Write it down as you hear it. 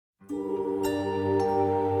Proper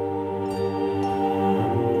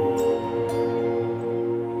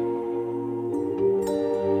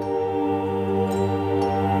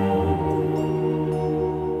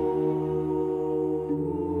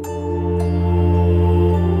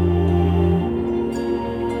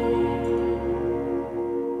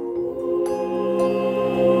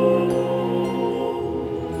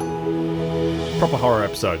horror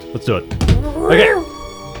episode. Let's do it. Okay.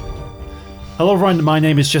 Hello everyone, my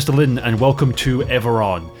name is Chester Lydon and welcome to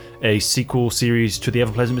Everon, a sequel series to the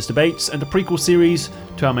ever-pleasant Mr. Bates and a prequel series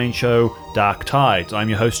to our main show, Dark Tides. I'm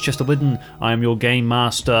your host, Chester Lydon. I am your game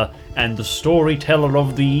master and the storyteller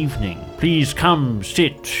of the evening. Please come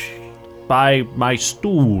sit by my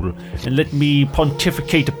stool and let me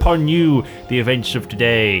pontificate upon you the events of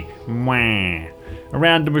today. Mwah.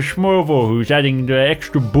 Around the Schmovo, who's adding the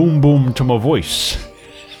extra boom boom to my voice.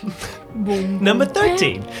 Boom. Number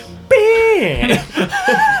 13. Bam!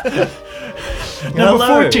 Number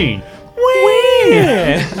 14.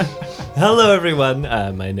 Hello everyone,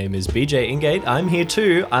 my name is BJ Ingate. I'm here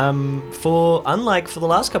too. Unlike for the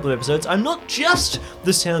last couple of episodes, I'm not just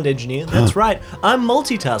the sound engineer. That's right, I'm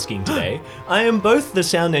multitasking today. I am both the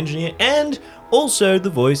sound engineer and also the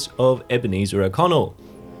voice of Ebenezer O'Connell.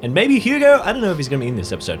 And maybe Hugo, I don't know if he's going to be in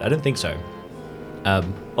this episode. I don't think so.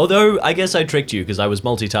 Although, I guess I tricked you because I was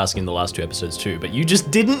multitasking the last two episodes too, but you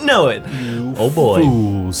just didn't know it. Oh boy.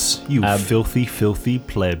 Fools. You filthy, filthy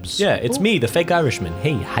plebs. Yeah, it's me, the fake Irishman.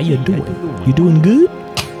 Hey, how you doing? You doing good?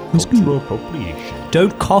 It's good. Cultural appropriation.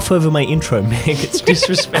 Don't cough over my intro, Meg. It's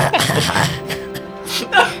disrespectful.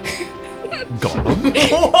 God.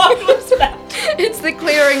 What was that? It's the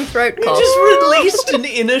clearing throat cough. You just released an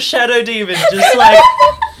inner shadow demon, just like...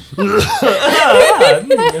 I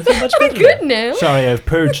feel much better Good now. Sorry, I've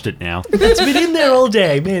purged it now. It's been in there all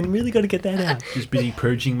day, man. Really got to get that out. Just busy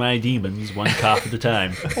purging my demons one cough at a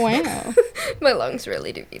time. Wow. My lungs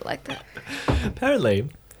really do be like that. Apparently.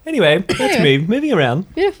 Anyway, that's me. Moving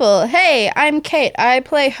around. Beautiful. Hey, I'm Kate. I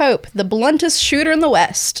play Hope, the bluntest shooter in the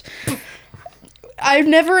West. I've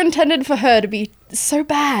never intended for her to be so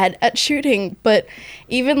bad at shooting, but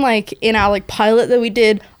even like in our like pilot that we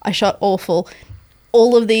did, I shot awful.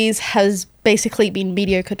 All of these has basically been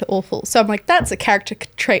mediocre to awful. So I'm like, that's a character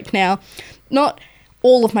trait now. Not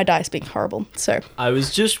all of my dice being horrible. So I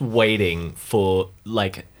was just waiting for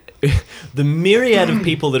like the myriad of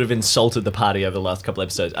people that have insulted the party over the last couple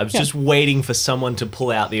episodes. I was just waiting for someone to pull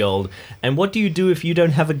out the old, and what do you do if you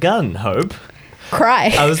don't have a gun, Hope?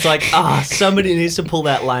 cry. I was like, somebody needs to pull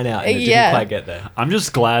that line out, and it didn't quite get there. I'm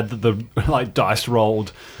just glad that the dice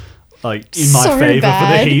rolled like in my So favor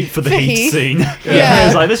bad. for the heat scene. Yeah. I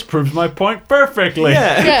was like, this proves my point perfectly.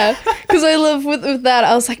 Yeah, because I love with that.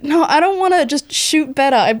 I was like, no, I don't want to just shoot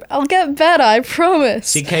better. I'll get better, I promise.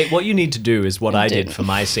 See, Kate, what you need to do is what I did for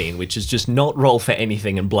my scene, which is just not roll for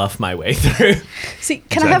anything and bluff my way through. See,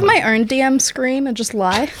 can I have my own DM screen and just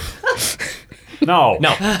lie? No.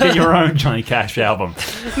 Get your own Johnny Cash album.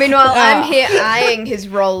 Meanwhile, I'm here eyeing his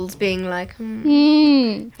rolls, being like,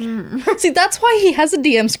 See, that's why he has a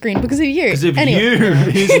DM screen, because of you. Because of you.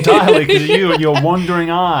 It's entirely because of you and your wandering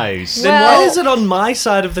eyes. Then why is it on my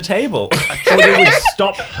side of the table? I thought it would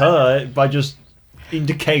stop her by just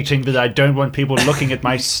indicating that I don't want people looking at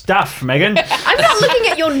my stuff, Megan. I'm not looking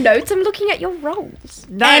at your notes, I'm looking at your rolls.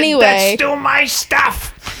 Anyway. That's still my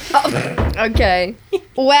stuff. Okay.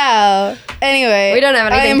 Wow. Anyway. We don't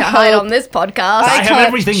have anything to hide on this podcast. I have can't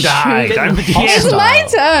everything to hide. I'm the It's DM. my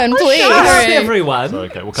turn, please. Sorry, everyone.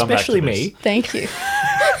 Okay, we'll come back to Especially this. me. Thank you.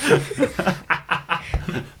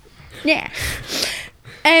 Yeah.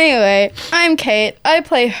 Anyway, I'm Kate. I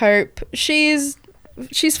play Hope. She's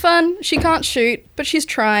fun. She can't shoot, but she's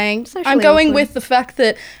trying. I'm going awkward. with the fact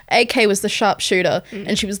that AK was the sharpshooter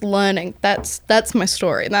and she was learning. That's my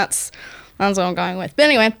story. That's what I'm going with. But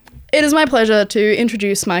anyway, it is my pleasure to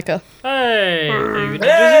introduce Micah. Hey!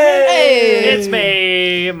 Hey! It's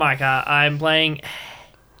me, Micah. I'm playing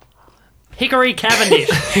Hickory Cavendish.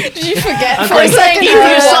 Did you forget I'm for a playing second?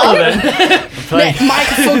 Ethan Sullivan.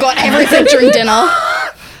 Micah forgot everything during dinner.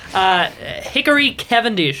 Hickory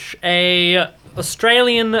Cavendish, a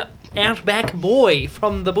Australian outback boy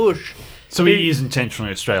from the bush. So he is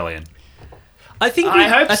intentionally Australian. I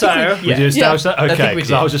hope so. We did establish that? I think Okay, we because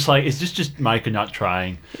did. I was just like, is this just Micah not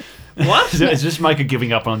trying? What? Is this Micah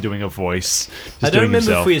giving up on doing a voice? Just I don't doing remember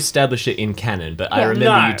himself? if we established it in canon, but I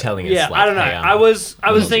remember you telling us. Yeah, like, I don't know. hey, I was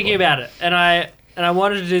thinking boy. about it, and I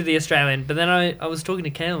wanted to do the Australian, but then I was talking to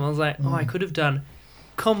Caleb. I was like, I could have done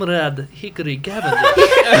Comrade Hickory Cavendish.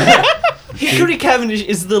 Hickory Cavendish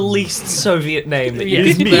is the least Soviet name that you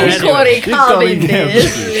Yeah. can Hickory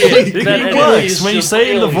Cavendish. It works when you say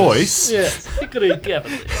it in the voice. Yes, Hickory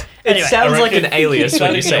Cavendish. It Anyway. sounds I like an reckon alias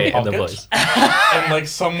when you that say in it in the your voice. And like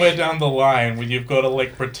somewhere down the line when you've got to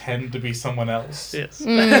like pretend to be someone else. Yes.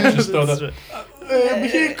 Just thought that, I'm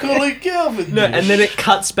here calling Calvin. No, and then it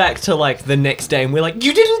cuts back to like the next day, and we're like,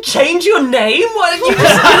 "You didn't change your name? Why didn't you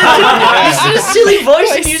just get a silly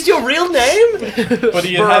voice and use your real name?" But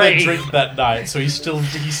he had had a drink that night, so he still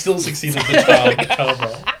succeeded to tell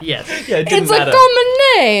her. Yes. Yeah, it didn't It's a matter. common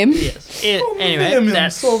name. Yes. Anyway,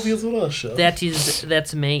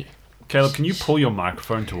 that's me. Caleb, can you pull your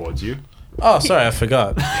microphone towards you? Oh, sorry, I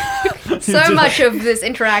forgot. So much of this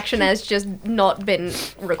interaction has just not been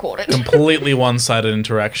recorded. Completely one-sided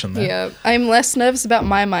interaction there. Yeah. I'm less nervous about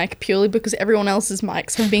my mic purely because everyone else's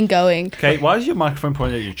mics have been going. Kate, why is your microphone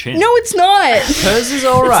pointing at your chin? No, it's not. Hers is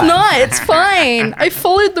all right. It's not. It's fine. I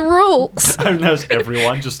followed the rules. I noticed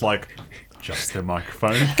everyone just like adjust their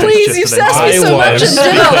microphone. Please, Just you for them sassed to- me so much and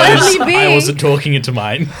did not let me be. I wasn't talking into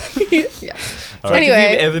mine. Like, Anyway.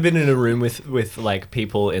 have you ever been in a room with like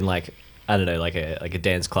people in like, I don't know, like a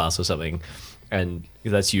dance class or something, and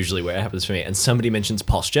that's usually where it happens for me, and somebody mentions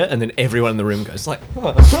posture, and then everyone in the room goes like,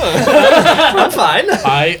 I'm fine.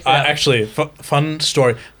 I actually, fun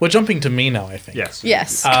story. We're jumping to me now, I think. Yes.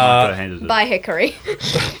 Yes. Go-handed it. By Hickory.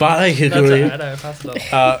 Bye, That's Hickory. alright. I pass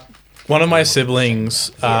it on. One of my siblings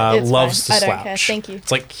It's loves fine. to I don't slouch. care. Thank you.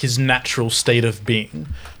 It's like his natural state of being.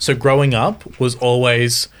 So growing up was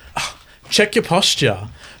always, check your posture.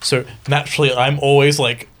 So naturally, I'm always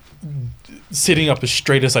like sitting up as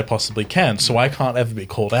straight as I possibly can. So I can't ever be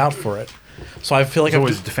called out for it. So I feel like It's I've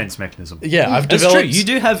always a defense mechanism. I've That's developed. true. You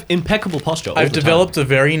do have impeccable posture. all I've the time. developed a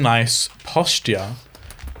very nice posture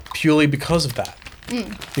purely because of that.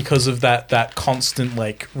 Because of that constant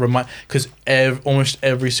like remind. Because almost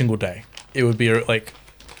every single day it would be like,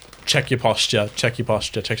 check your posture,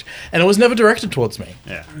 and it was never directed towards me.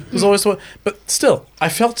 Yeah. It was always, but still, I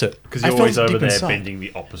felt it. Because I you're felt always it over deep there inside. bending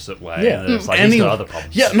the opposite way. Yeah. And it's like, Any- he's got other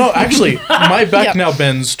problems. Yeah, no, actually, my back Yep. now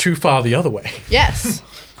bends too far the other way. Yes.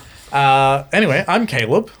 Anyway, I'm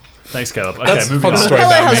Caleb. Thanks, Caleb. Okay, That's moving fun on. story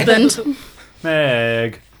Hello, about me. husband.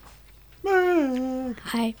 Meg.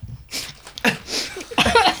 Hi.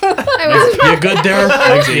 You're good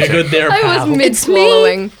there. You're good there, I pal. was mid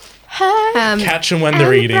swallowing. Hi. Catch them when they're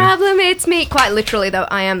I'm eating. the problem, it's me. Quite literally, though,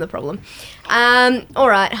 I am the problem.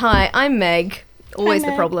 Alright, hi, I'm Meg. Always the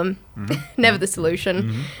Meg. problem. Never the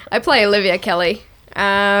solution. I play Olivia Kelly.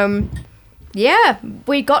 Yeah,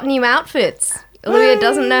 we got new outfits. Olivia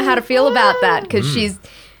doesn't know how to feel about that because she's...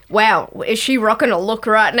 Wow, is she rocking a look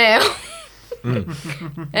right now?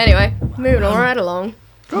 Anyway, moving all right along.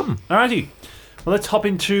 Alrighty. Well, let's hop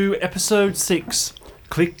into episode 6.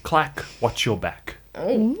 Click, clack, watch your back.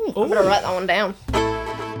 I'm gonna write that one down.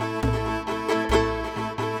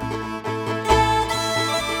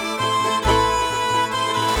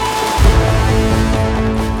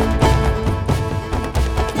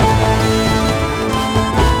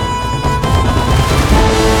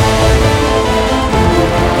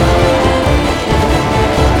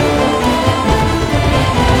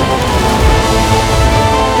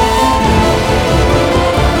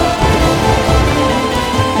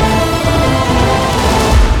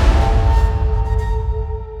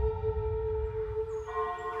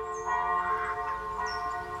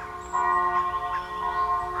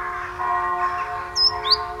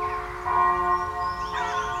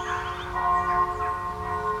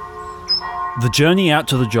 The journey out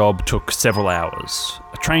to the job took several hours.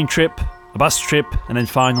 A train trip, a bus trip, and then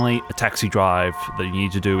finally a taxi drive that you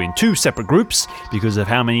need to do in 2 separate groups because of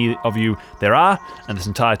how many of you there are, and this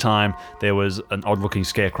entire time there was an odd-looking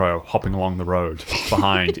scarecrow hopping along the road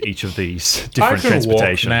behind each of these different I can walk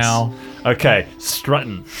transportations. now. Okay,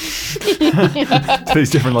 strutting to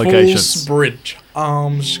these different Full locations. sprint.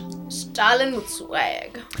 Arms. Styling with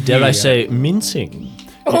swag. Dare I say mincing?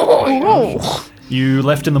 You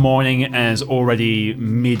left in the morning as already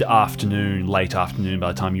mid-afternoon, late afternoon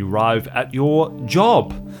by the time you arrive at your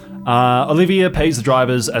job. Olivia pays the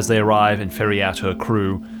drivers as they arrive and ferry out her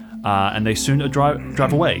crew, and they soon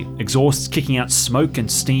drive away, exhaust kicking out smoke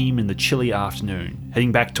and steam in the chilly afternoon,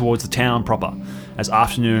 heading back towards the town proper, as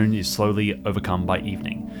afternoon is slowly overcome by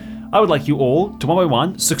evening. I would like you all to, one by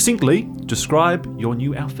one, succinctly describe your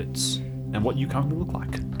new outfits and what you currently look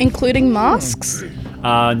like. Including masks?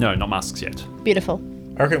 No, not masks yet. Beautiful.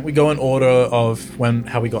 I reckon we go in order of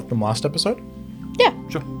how we got them last episode. Yeah.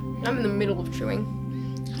 Sure. I'm in the middle of chewing.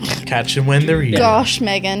 Catch them when they're eating. Gosh,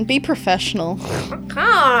 Megan, be professional.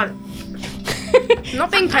 Can't. Not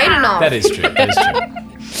being paid enough. That is true. That is true.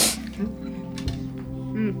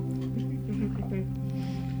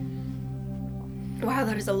 Wow,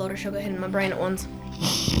 that is a lot of sugar hitting my brain at once.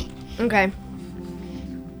 Okay.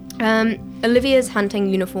 Olivia's hunting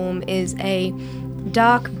uniform is a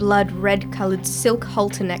dark blood red coloured silk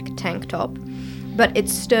halter neck tank top, but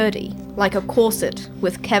it's sturdy, like a corset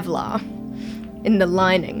with Kevlar in the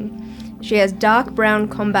lining. She has dark brown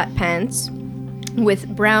combat pants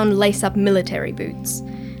with brown lace-up military boots.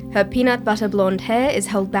 Her peanut butter blonde hair is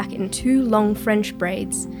held back in 2 long French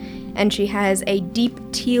braids, and she has a deep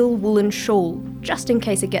teal woolen shawl, just in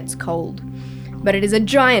case it gets cold. But it is a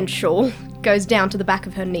giant shawl, goes down to the back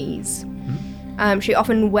of her knees. She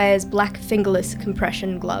often wears black fingerless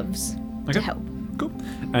compression gloves to help. Cool.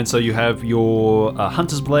 And so you have your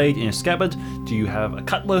hunter's blade in a scabbard. Do you have a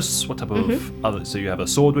cutlass? What type of other? So you have a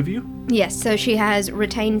sword with you? Yes, so she has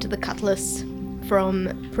retained the cutlass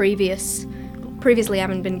from previously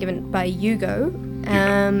having been given by Hugo.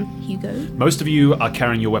 Hugo. Most of you are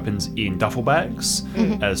carrying your weapons in duffel bags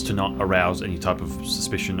as to not arouse any type of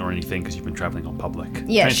suspicion or anything because you've been traveling on public.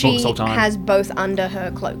 Yeah, transport she this whole time. has both under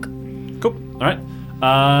her cloak. Cool. All right.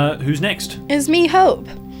 Who's next? Is me Hope.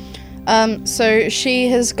 So she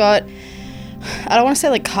has got, I don't want to say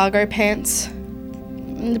like cargo pants,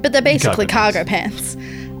 but they're basically cargo pants.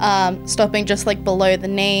 Stopping just like below the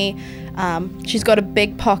knee. She's got a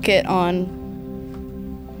big pocket on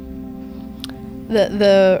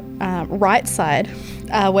the right side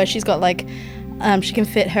where she's got like, she can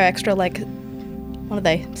fit her extra like, what are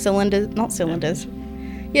they? Cylinders? Not cylinders.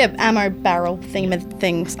 Yeah, ammo barrel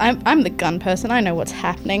things. I'm the gun person. I know what's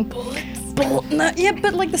happening. Yeah,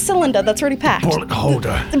 but like the cylinder that's already packed. Bullet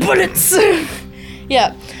holder. The bullets.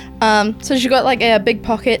 Yeah. So she's got like a big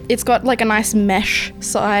pocket. It's got like a nice mesh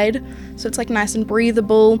side, so it's like nice and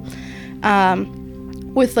breathable,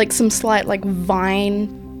 with like some slight like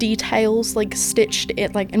vine details like stitched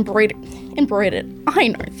it like embroidered. I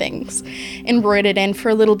know things. Embroidered in for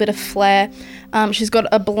a little bit of flair. She's got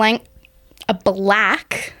a black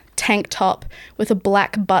tank top with a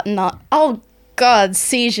black button up. Oh God,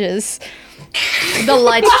 seizures. The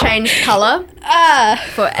lights changed colour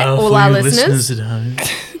for all our listeners. at home.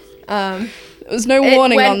 There was no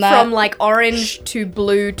warning it went on that. from like orange to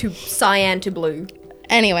blue to cyan to blue.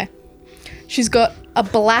 Anyway, she's got a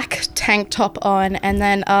black tank top on and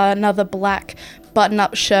then another black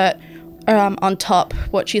button-up shirt on top,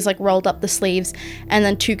 what she's like rolled up the sleeves, and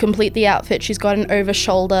then to complete the outfit, she's got an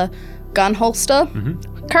over-shoulder gun holster,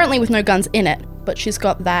 currently with no guns in it, but she's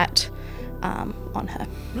got that on her.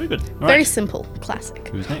 Very good. All Very right. simple, classic.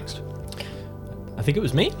 Who's next? I think it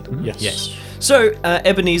was me. Yes. So,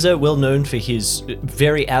 Ebenezer, well known for his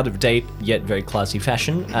very out-of-date yet very classy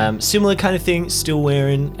fashion. Similar kind of thing, still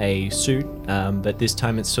wearing a suit, but this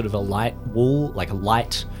time it's sort of a light wool, like a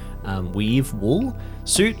light weave wool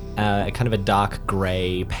suit, kind of a dark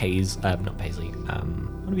grey not paisley,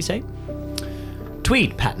 what do we say?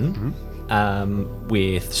 Tweed pattern,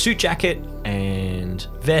 with suit jacket and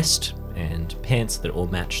vest and pants that all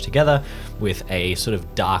match together with a sort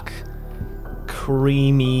of dark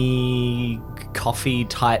creamy coffee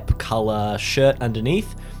type color shirt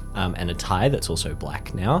underneath, and a tie that's also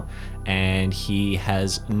black now, and he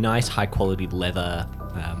has nice high quality leather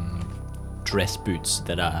dress boots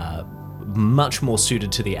that are much more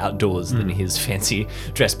suited to the outdoors than his fancy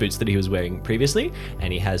dress boots that he was wearing previously,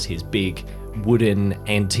 and he has his big wooden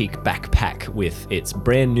antique backpack with its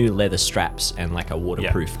brand new leather straps and like a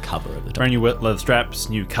waterproof cover at the top. Brand new leather straps,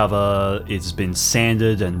 new cover. It's been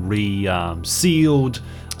sanded and sealed.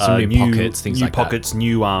 Some new pockets, things new like that. pockets,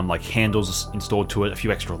 new like handles installed to it, a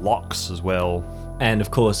few extra locks as well. And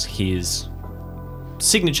of course his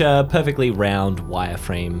signature perfectly round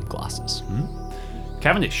wireframe glasses.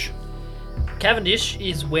 Cavendish. Cavendish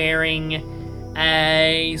is wearing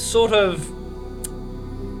a sort of,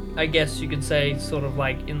 I guess you could say, sort of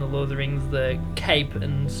like in the Lord of the Rings, the cape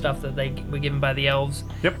and stuff that they were given by the elves.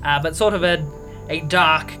 Yep. But sort of a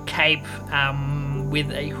dark cape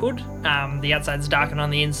with a hood. The outside's dark and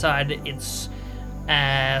on the inside it's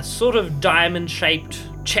sort of diamond-shaped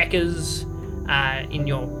checkers in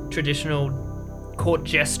your traditional court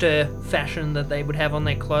jester fashion that they would have on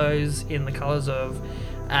their clothes in the colours of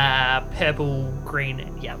purple, green,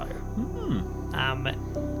 and yellow.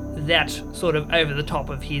 That sort of over the top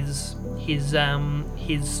of his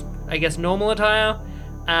I guess normal attire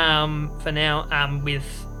for now. With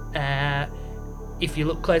if you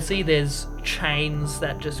look closely, there's chains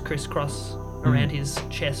that just crisscross around his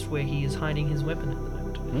chest where he is hiding his weapon at the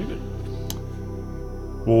moment. Very good.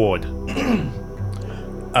 Ward.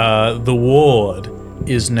 The ward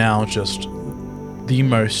is now just the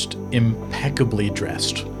most impeccably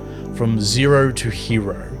dressed, from zero to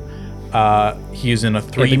hero. He is in a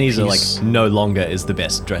three-piece. Ebenezer no longer is the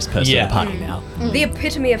best dressed person in the party now. The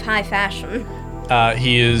epitome of high fashion.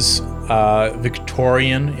 He is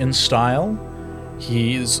Victorian in style.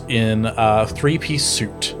 He's in a 3-piece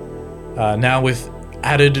suit. Now with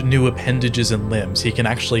added new appendages and limbs, he can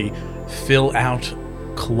actually fill out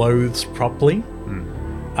clothes properly.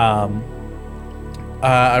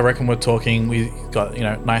 I reckon we're talking, we got,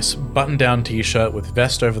 nice button-down t-shirt with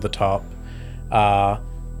vest over the top.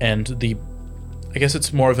 And I guess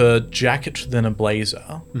it's more of a jacket than a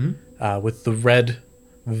blazer. With the red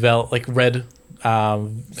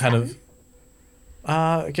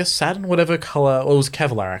I guess satin, whatever color. Well, it was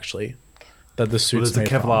Kevlar actually. That the suit's there's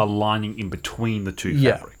the made Kevlar from. lining in between the two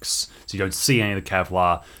Yeah. fabrics. So you don't see any of the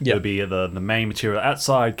Kevlar. Yeah. There would be the main material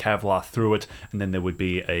outside, Kevlar through it, and then there would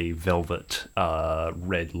be a velvet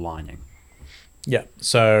red lining. Yeah.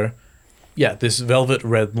 So, this velvet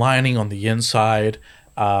red lining on the inside,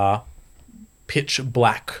 pitch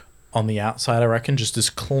black on the outside. I reckon just this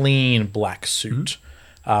clean black suit,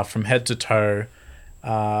 from head to toe.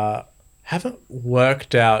 Haven't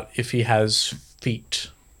worked out if he has feet.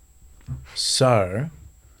 So,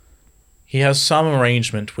 he has some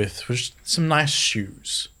arrangement with some nice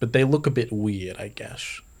shoes, but they look a bit weird, I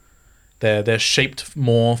guess. They're shaped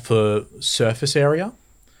more for surface area,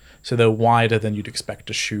 so they're wider than you'd expect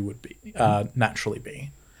a shoe would be naturally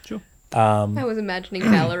be. Sure. I was imagining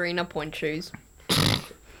ballerina point shoes.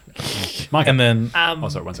 Mike, And then, oh,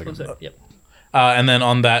 sorry, 1 second. Yep. and then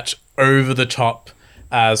on that over the top,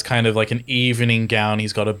 as kind of like an evening gown,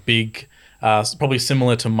 he's got a big, probably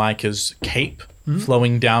similar to Micah's cape,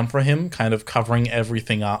 flowing down for him, kind of covering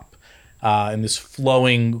everything up, in this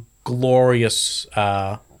flowing, glorious,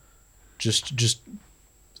 just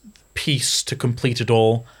piece to complete it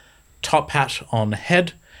all. Top hat on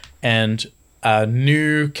head, and a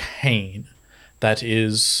new cane that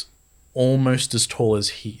is almost as tall as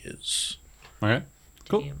he is. Okay,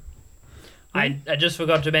 cool. Yeah. I just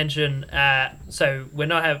forgot to mention. So we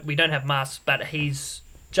don't have masks, but he's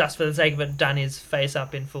just for the sake of it done his face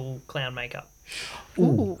up in full clown makeup.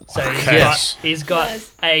 Ooh. So Yes. he's got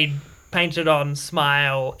Nice. a painted on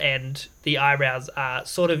smile, and the eyebrows are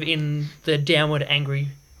sort of in the downward angry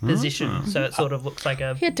position. So it sort of looks like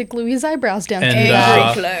a He had to glue his eyebrows down. And,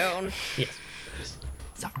 Angry clown.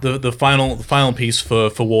 The final piece for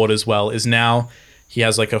Ward as well is now he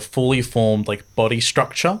has like a fully formed like body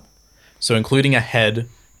structure, so including a head,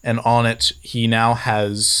 and on it he now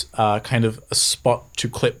has kind of a spot to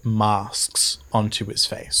clip masks onto his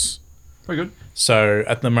face. Very good. So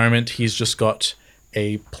at the moment he's just got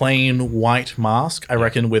a plain white mask, I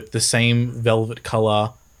reckon, with the same velvet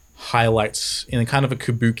color highlights in a kind of a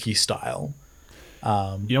kabuki style.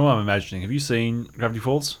 You know what I'm imagining? Have you seen Gravity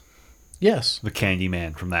Falls? Yes, The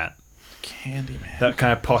Candyman from that. Candyman. That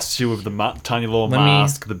kind of posture with the tiny little Let me-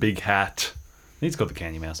 mask, the big hat. He's got the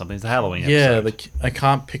Candyman or something. It's the Halloween Yeah, episode. I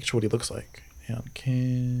can't picture what he looks like. Yeah,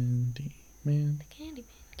 Candyman.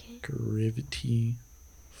 Gravity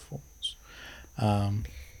Falls.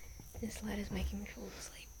 This light is making me fall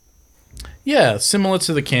asleep. Yeah, similar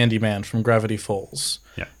to the Candyman from Gravity Falls.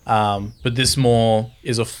 Yeah. But this more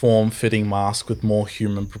is a form-fitting mask with more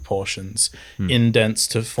human proportions. Indents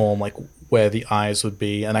to form like where the eyes would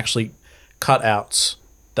be, and actually cutouts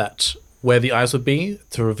that where the eyes would be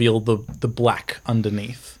to reveal the black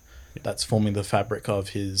underneath. That's forming the fabric of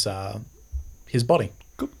his body.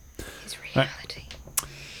 It's reality.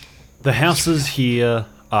 The houses here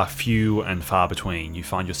are few and far between. You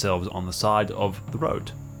find yourselves on the side of the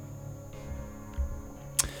road.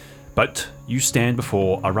 But you stand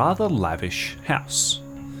before a rather lavish house.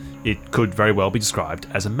 It could very well be described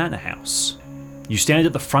as a manor house. You stand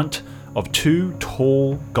at the front of two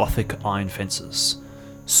tall Gothic iron fences,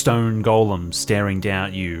 stone golems staring down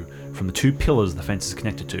at you from the two pillars the fence is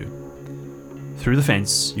connected to. Through the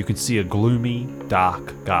fence, you can see a gloomy,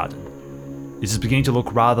 dark garden. This is beginning to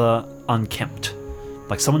look rather unkempt,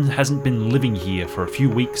 like someone hasn't been living here for a few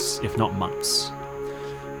weeks, if not months.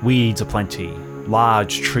 Weeds aplenty,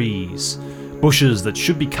 large trees, bushes that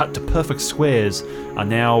should be cut to perfect squares are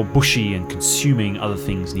now bushy and consuming other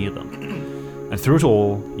things near them. And through it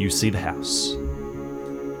all, you see the house.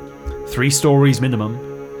 3 stories minimum,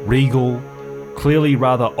 regal, clearly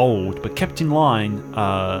rather old, but kept in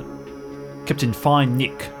fine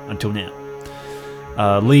nick until now.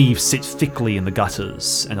 Leaves sit thickly in the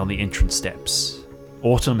gutters and on the entrance steps.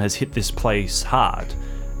 Autumn has hit this place hard,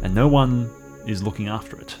 and no one is looking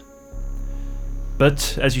after it.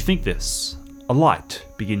 But as you think this, a light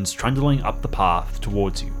begins trundling up the path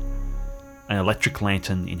towards you, an electric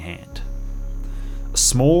lantern in hand. A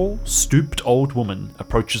small, stooped old woman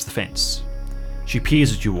approaches the fence. She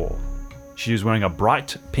peers at you all. She is wearing a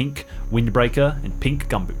bright pink windbreaker and pink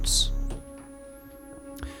gumboots.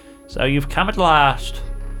 So you've come at last.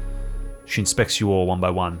 She inspects you all one by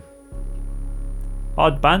one.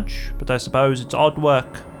 Odd bunch, but I suppose it's odd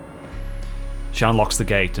work. She unlocks the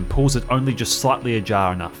gate and pulls it only just slightly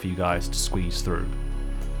ajar enough for you guys to squeeze through.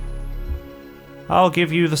 I'll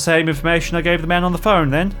give you the same information I gave the man on the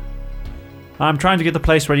phone then. I'm trying to get the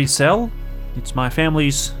place ready to sell. It's my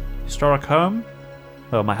family's historic home.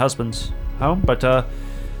 Well, my husband's home, but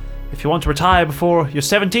if you want to retire before you're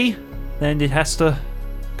 70, then it has to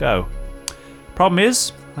go. Problem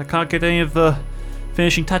is, I can't get any of the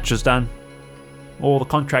finishing touches done. All the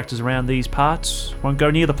contractors around these parts won't go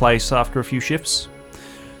near the place after a few shifts.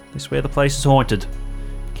 They swear the place is haunted.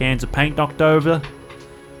 Cans of paint knocked over,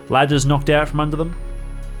 ladders knocked out from under them,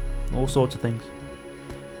 all sorts of things.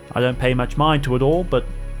 I don't pay much mind to it all, but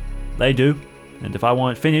they do. And if I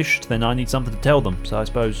want it finished, then I need something to tell them. So I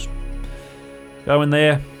suppose go in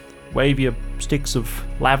there, wave your sticks of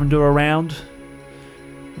lavender around,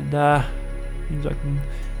 and means I can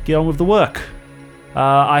get on with the work.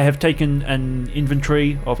 I have taken an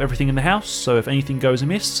inventory of everything in the house, so if anything goes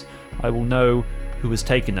amiss, I will know who has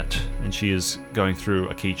taken it. And she is going through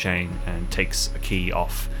a keychain and takes a key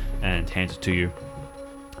off and hands it to you.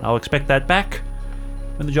 I'll expect that back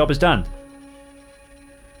when the job is done.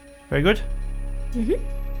 Very good?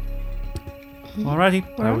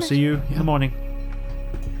 Alrighty, I will see you in the morning.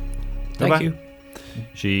 Thank Goodbye. you.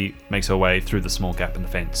 She makes her way through the small gap in the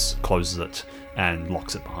fence, closes it, and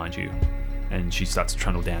locks it behind you. And she starts to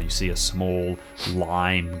trundle down. You see a small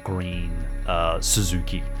lime green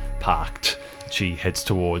Suzuki parked. She heads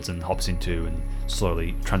towards and hops into and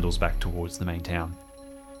slowly trundles back towards the main town.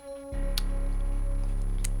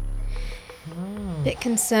 Bit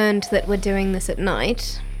concerned that we're doing this at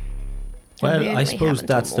night. Well, We I only suppose have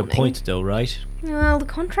until that's the morning. point, though, right? Well, the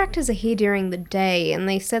contractors are here during the day, and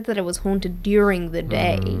they said that it was haunted during the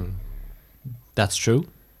day. That's true.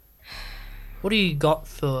 What do you got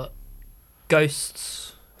for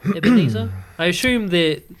ghosts, Ebenezer? I assume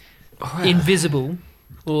they're invisible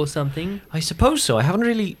or something. I suppose so. I haven't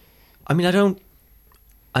really. I mean, I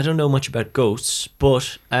don't know much about ghosts,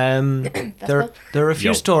 but there are a few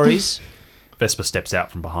Yo. stories. Vespa steps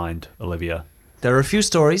out from behind Olivia. There are a few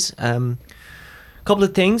stories. Couple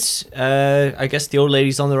of things. I guess the old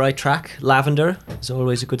lady's on the right track. Lavender is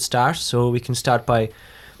always a good start, so we can start by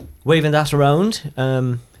waving that around.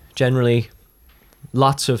 Generally,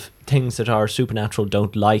 lots of things that are supernatural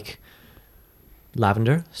don't like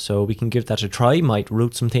lavender, so we can give that a try. Might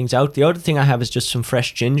root some things out. The other thing I have is just some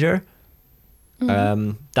fresh ginger.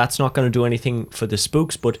 That's not going to do anything for the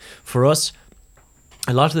spooks, but for us,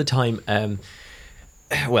 a lot of the time,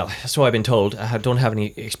 well, so I've been told. I don't have any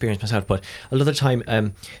experience myself, but a lot of the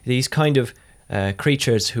time, these kind of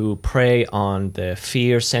creatures who prey on the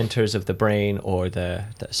fear centers of the brain or the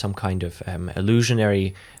some kind of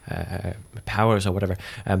illusionary powers or whatever.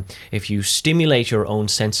 If you stimulate your own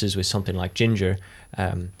senses with something like ginger,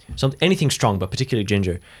 anything strong, but particularly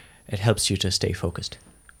ginger, it helps you to stay focused.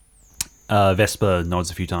 Vespa nods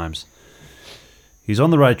a few times. He's on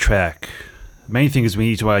the right track. The main thing is we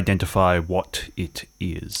need to identify what it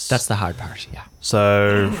is. That's the hard part, yeah.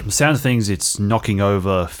 So, from the sound of things, it's knocking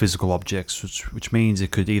over physical objects, which means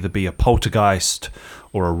it could either be a poltergeist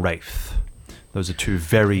or a wraith. Those are two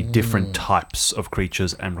very different types of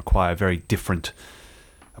creatures and require very different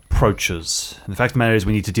approaches. And the fact of the matter is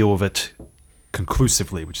we need to deal with it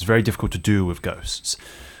conclusively, which is very difficult to do with ghosts.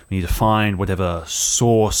 We need to find whatever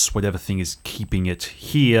source, whatever thing is keeping it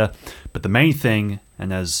here. But the main thing,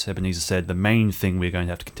 and as Ebenezer said, the main thing we're going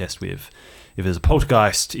to have to contest with, if there's a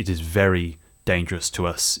poltergeist, it is very dangerous to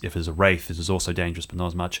us. If there's a wraith, it is also dangerous, but not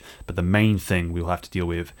as much. But the main thing we'll have to deal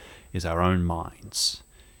with is our own minds.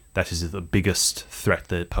 That is the biggest threat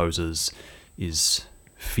that it poses, is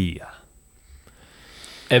fear.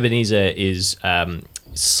 Ebenezer is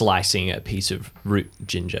slicing a piece of root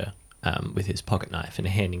ginger with his pocket knife and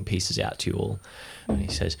handing pieces out to you all. And he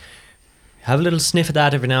says, have a little sniff of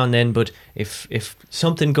that every now and then, but if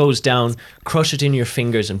something goes down, crush it in your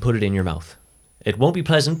fingers and put it in your mouth. It won't be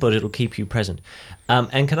pleasant, but it'll keep you present.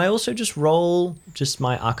 And can I also just roll just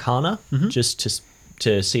my arcana, just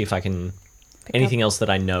to see if I can... anything else that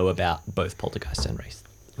I know about both poltergeist and wraith?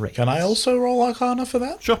 Can I also roll Arcana for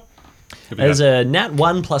that? Sure. There's a nat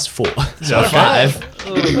 1 plus 4, so Okay. 5.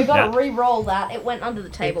 We gotta Yeah. re-roll that. It went under the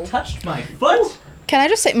table. Touched my foot. Can I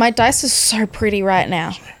just say, my dice is so pretty right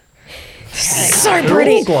now. So They're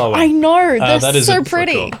pretty. all glowing. I know. They're that is so a-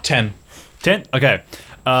 pretty. 10. 10? Okay.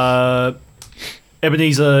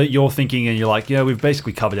 Ebenezer, you're thinking and you're like, yeah, we've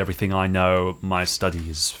basically covered everything I know. My study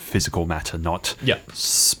is physical matter, not Yeah.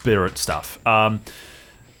 spirit stuff.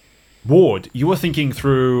 Ward, you were thinking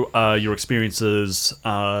through your experiences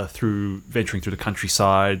through venturing through the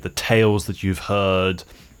countryside, the tales that you've heard.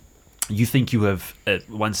 You think you have, at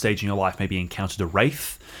one stage in your life, maybe encountered a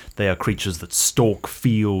wraith. They are creatures that stalk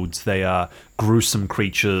fields. They are gruesome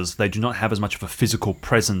creatures. They do not have as much of a physical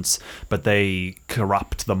presence, but they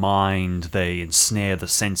corrupt the mind. They ensnare the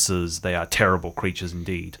senses. They are terrible creatures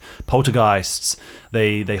indeed. Poltergeists,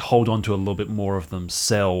 they hold on to a little bit more of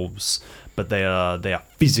themselves, but they are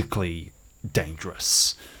physically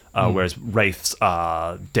dangerous. Whereas wraiths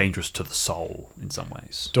are dangerous to the soul in some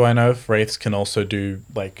ways. Do I know if wraiths can also do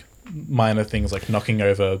like minor things like knocking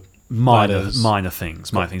over Minor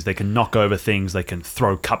things. They can knock over things. They can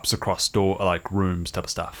throw cups across rooms, type of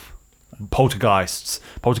stuff. Poltergeists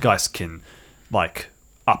can like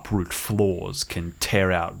uproot floors, can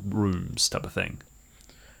tear out rooms, type of thing.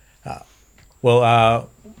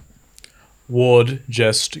 Ward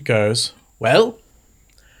just goes, well,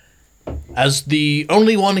 as the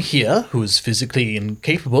only one here who is physically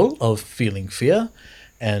incapable of feeling fear,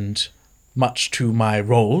 and much to my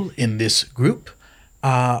role in this group,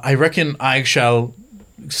 I reckon I shall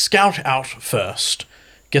scout out first,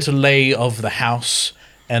 get a lay of the house,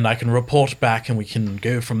 and I can report back and we can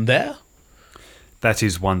go from there. That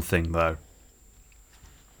is one thing, though.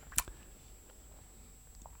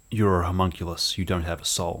 You're a homunculus. You don't have a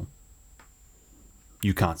soul.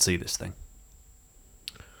 You can't see this thing.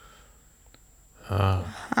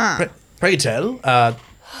 Pray tell,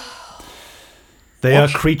 They are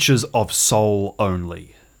creatures of soul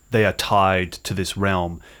only. They are tied to this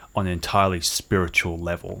realm on an entirely spiritual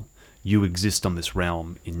level. You exist on this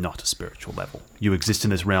realm in not a spiritual level. You exist in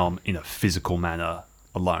this realm in a physical manner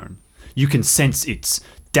alone. You can sense its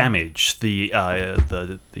damage.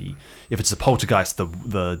 If it's a poltergeist,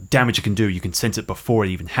 the damage it can do, you can sense it before it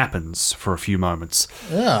even happens for a few moments.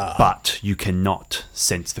 But you cannot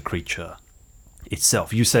sense the creature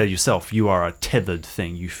itself. You say yourself, you are a tethered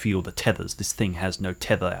thing. You feel the tethers. This thing has no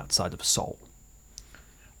tether outside of a soul.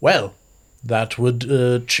 well, that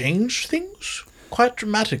would change things quite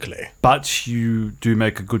dramatically. But you do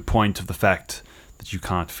make a good point of the fact that you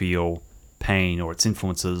can't feel pain or its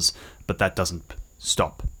influences, but that doesn't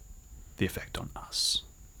stop the effect on us.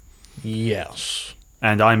 Yes.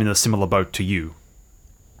 And I'm in a similar boat to you.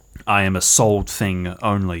 I am a souled thing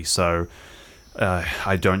only, so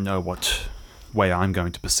I don't know what way I'm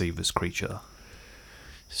going to perceive this creature.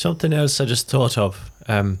 Something else I just thought of.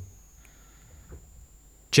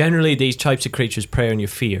 Generally, these types of creatures prey on your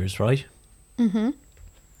fears, right? Mm-hmm.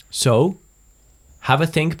 So, have a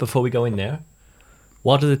think before we go in there.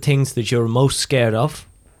 What are the things that you're most scared of?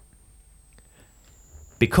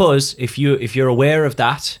 Because if you're aware of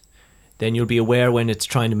that, then you'll be aware when it's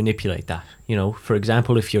trying to manipulate that. You know, for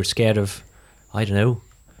example, if you're scared of, I don't know,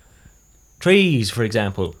 trees, for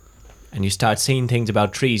example, and you start seeing things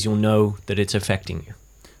about trees, you'll know that it's affecting you.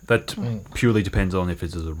 That purely depends on if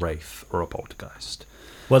it is a wraith or a poltergeist.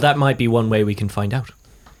 Well, that might be one way we can find out.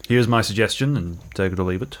 Here's my suggestion, and take it or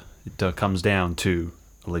leave it. It comes down to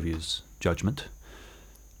Olivia's judgment.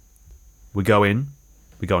 We go in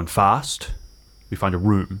fast, we find a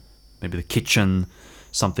room, maybe the kitchen,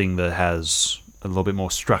 something that has a little bit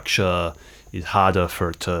more structure, is harder for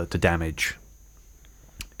it to damage.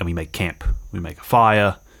 And we make camp. We make a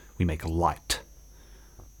fire, we make a light.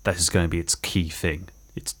 That is going to be its key thing.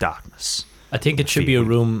 It's darkness. I think it should be a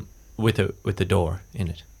room with a door in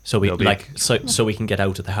it. So we so we can get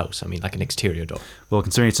out of the house. I mean, like an exterior door. Well,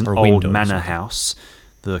 considering it's an Or old windows. manor house,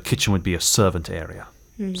 the kitchen would be a servant area.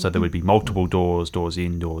 So there would be multiple doors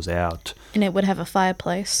in, doors out. And it would have a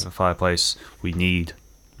fireplace. A fireplace. We need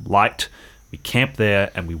light. We camp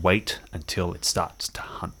there and we wait until it starts to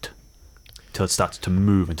hunt. Until it starts to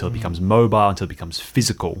move, until it becomes mobile, until it becomes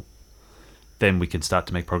physical. Then we can start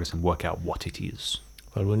to make progress and work out what it is.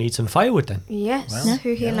 Well, we'll need some firewood then. Yes. Well,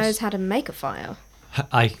 Who here yes. knows how to make a fire?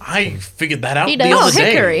 I figured that out He the does. Oh, other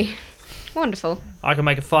day. hickory. Wonderful. I can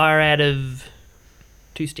make a fire out of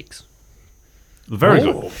 2 sticks. Very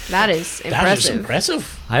Oh, good. That is that is impressive.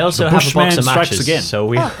 impressive. I also The have a box Bushman of strikes matches, again. so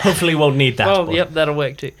we hopefully won't need that. Well, but- yep, that'll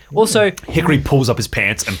work too. Also, Hickory pulls up his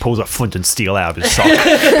pants and pulls a flint and steel out of his sock.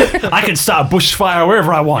 I can start a bushfire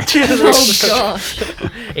wherever I want. Oh gosh.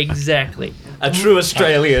 exactly. A true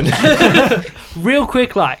Australian. Real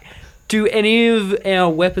quick, like, do any of our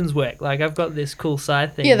weapons work? Like, I've got this cool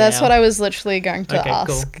side thing. Yeah, that's now. what I was literally going to Okay,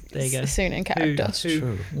 cool. ask There you go. soon in character.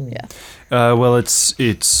 Who- Yeah. Well,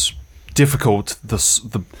 it's difficult.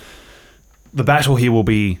 The battle here will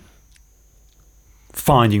be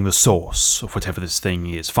finding the source of whatever this thing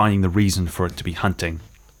is, finding the reason for it to be hunting.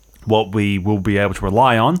 What we will be able to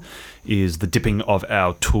rely on is the dipping of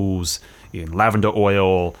our tools in lavender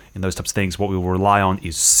oil, in those types of things. What we will rely on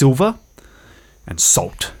is silver and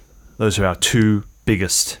salt. Those are our two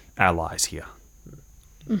biggest allies here.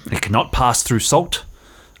 It cannot pass through salt,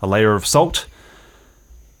 a layer of salt,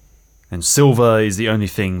 and silver is the only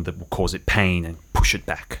thing that will cause it pain and push it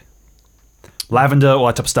back. Lavender, all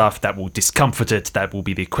that type of stuff, that will discomfort it, that will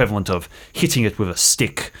be the equivalent of hitting it with a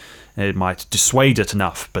stick. It might dissuade it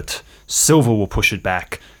enough, but silver will push it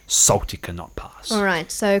back. Salt it cannot pass. All right,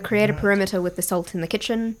 so create a perimeter with the salt in the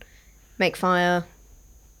kitchen, make fire,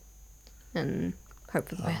 and hope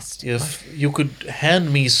for the best. If you could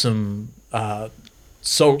hand me some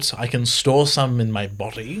salt, I can store some in my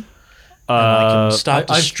body. And I can start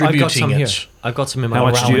distributing I've got some it. here. I've got some in my How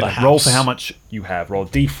much around do you the roll house. for how much you have? Roll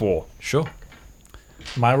D4. Sure.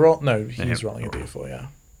 My roll? No, he's Yeah. rolling a d4, yeah.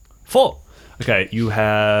 4. Okay, you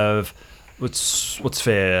have what's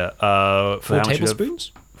fair? For 4 how much you have?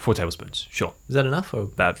 tablespoons? 4 tablespoons. Sure. Is that enough? Or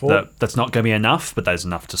That's not going to be enough, but that is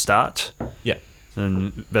enough to start. yeah.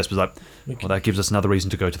 And Vesper's like, well, that gives us another reason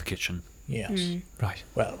to go to the kitchen. Yes. Right.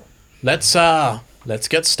 Well, let's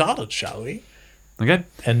get started, shall we? Okay.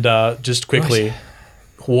 And just quickly,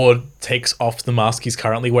 Ward takes off the mask he's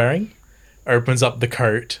currently wearing, opens up the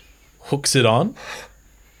coat, hooks it on,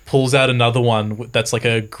 pulls out another one that's like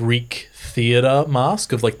a Greek theater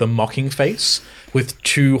mask of like the mocking face with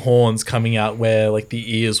 2 horns coming out where like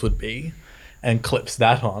the ears would be, and clips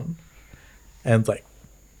that on, and like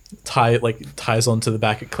ties onto the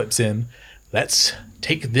back. It clips in. Let's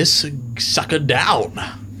take this sucker down.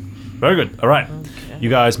 Very good. All right. You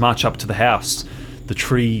guys march up to the house. The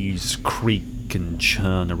trees creak and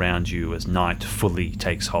churn around you as night fully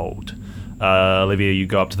takes hold. Olivia, you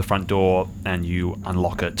go up to the front door and you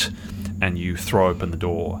unlock it and you throw open the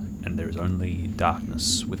door, and there is only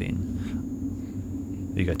darkness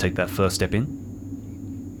within. You go take that first step in.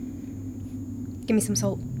 Give me some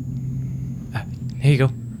salt. Here you go.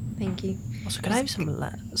 Thank you. Also, can I have some?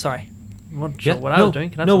 Sorry, I'm not Yeah, sure what I no, was doing.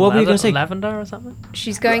 Can I have no, some what were you gonna say? lavender or something?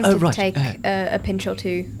 She's going to right, take a pinch or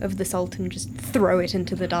 2 of the salt and just throw it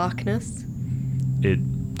into the darkness.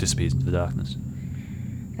 It disappears into the darkness.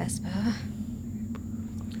 Vesper,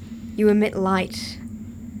 you emit light.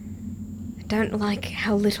 I don't like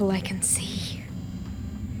how little I can see.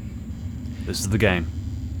 This is the game.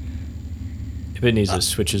 If it needs a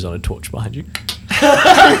switches on a torch behind you.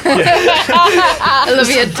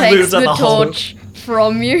 Olivia takes moves up the the hole. torch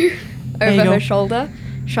from you over you go. her shoulder,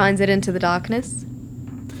 shines it into the darkness.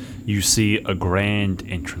 You see a grand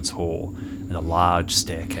entrance hall and a large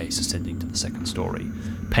staircase ascending to the second story.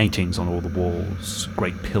 Paintings on all the walls,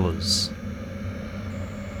 great pillars.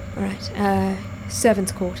 Alright,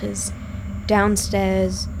 servants' quarters.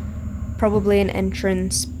 Downstairs, probably an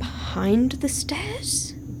entrance behind the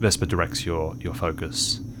stairs? Vesper directs your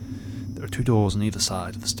focus. There are 2 doors on either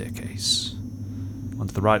side of the staircase. One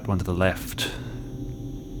to the right, one to the left.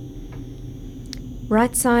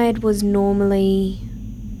 Right side was normally,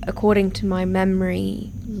 according to my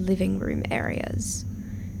memory, living room areas.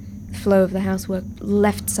 The flow of the house worked.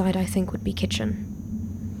 Left side, I think, would be kitchen.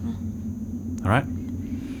 Alright?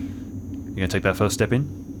 You gonna take that first step in?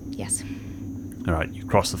 Yes. Alright, you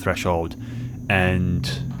cross the threshold, and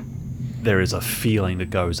there is a feeling that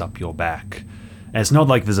goes up your back. And it's not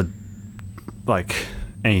like there's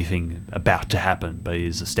anything about to happen, but it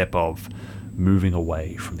is a step of moving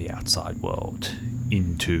away from the outside world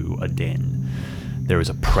into a den. There is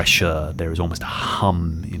a pressure, there is almost a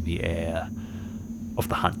hum in the air of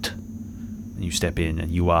the hunt. And you step in,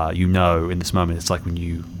 and you know in this moment, it's like when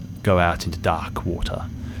you go out into dark water.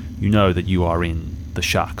 You know that you are in the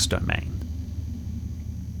shark's domain.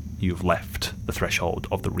 You've left the threshold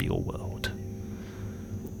of the real world.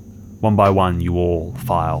 One by one, you all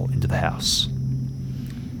file into the house.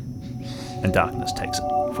 And darkness takes it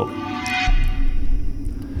fully.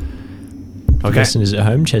 Okay. Justin is at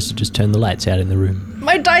home. Chester just turned the lights out in the room.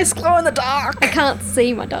 My dice glow in the dark. I can't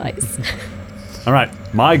see my dice. Alright.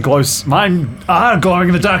 Mine are glowing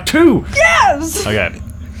in the dark too! Yes! Okay.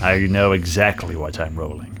 I know exactly what I'm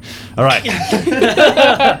rolling. Alright.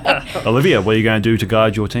 Olivia, what are you going to do to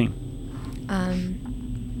guide your team?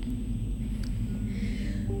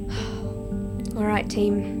 Alright,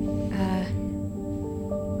 team.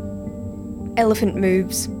 Elephant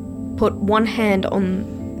moves. Put one hand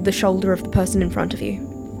on the shoulder of the person in front of you.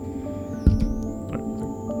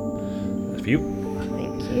 That's for you.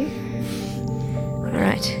 Thank you.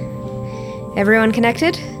 Alright. Everyone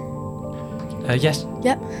connected? Yes.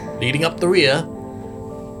 Yep. Leading up the rear.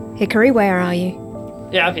 Hickory, where are you?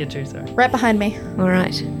 Yeah, I'm here too. Sorry. Right behind me.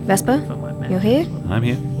 Alright. Vesper, For my man. you're here? I'm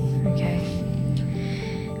here. Okay.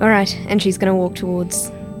 All right, and she's going to walk towards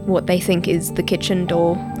what they think is the kitchen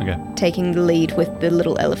door, Okay. taking the lead with the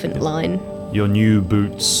little elephant line. Your new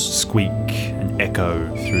boots squeak and echo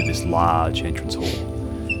through this large entrance hall.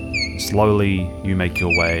 Slowly, you make your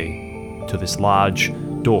way to this large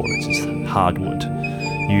door. It's this hardwood.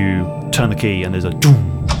 You turn the key and there's a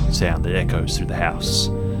doom sound that echoes through the house.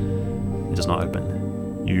 It does not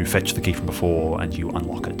open. You fetch the key from before and you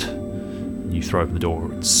unlock it. You throw open the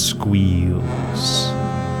door. It squeals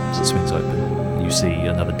as it swings open. And you see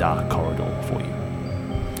another dark corridor for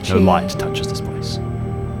you. No light touches this place.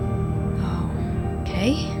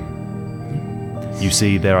 Okay. You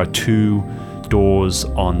see there are 2 doors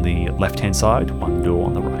on the left-hand side, 1 door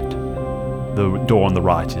on the right. The door on the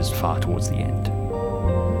right is far towards the end.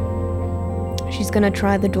 She's going to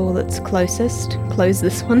try the door that's closest. Close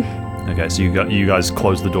this one. Okay, so you guys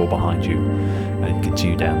close the door behind you and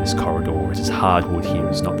continue down this corridor. It is hardwood here,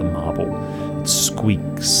 it's not the marble. It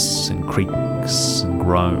squeaks and creaks and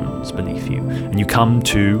groans beneath you. And you come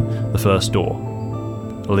to the first door.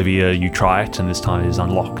 Olivia, you try it, and this time it is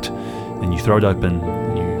unlocked. And you throw it open,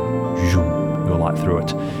 and you zoom your light through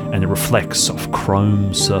it, and it reflects off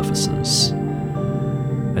chrome surfaces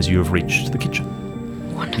as you have reached the kitchen.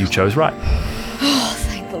 Wonderful. You chose right. Oh,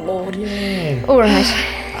 thank the Lord. All right.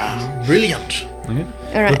 Brilliant. Okay.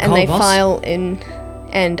 All right, Good and call, they boss. file in,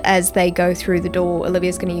 and as they go through the door,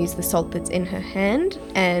 Olivia's going to use the salt that's in her hand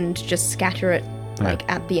and just scatter it like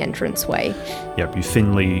at the entranceway. Yep, you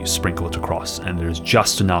thinly sprinkle it across, and there's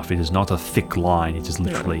just enough. It is not a thick line, it is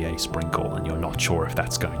literally a sprinkle, and you're not sure if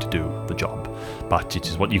that's going to do the job. But it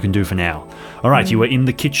is what you can do for now. Alright, you are in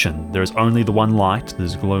the kitchen. There is only the one light that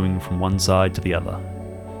is glowing from one side to the other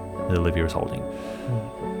that Olivia is holding.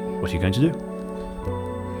 What are you going to do?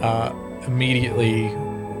 Immediately,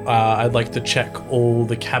 I'd like to check all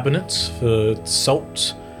the cabinets for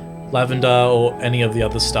salt, lavender, or any of the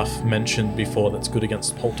other stuff mentioned before that's good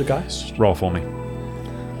against poltergeist. Roll for me.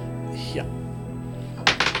 Yeah.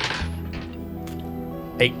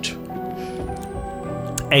 8.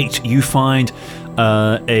 8. You find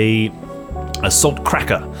a salt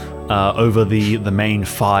cracker over the main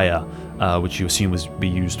fire, which you assume was be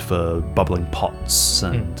used for bubbling pots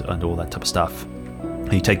and all that type of stuff.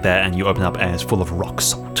 And you take that and you open it up, and it's full of rock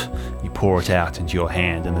salt. You pour it out into your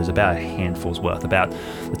hand, and there's about a handful's worth, about,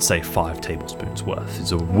 let's say, 5 tablespoons worth.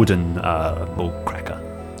 It's a wooden little cracker.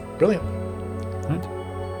 Brilliant. Right?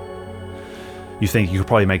 You think you could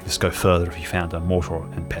probably make this go further if you found a mortar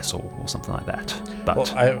and pestle or something like that. But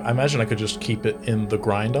Well, I imagine I could just keep it in the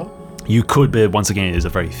grinder. you could, but once again, it is a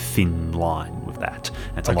very thin line with that.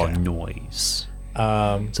 And it's a lot of Okay. noise.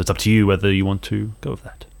 So So it's up to you whether you want to go with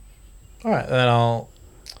that. all right, then I'll.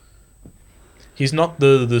 He's not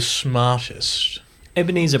the smartest.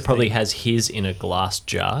 Ebenezer probably has his in a glass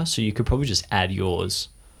jar, so you could probably just add yours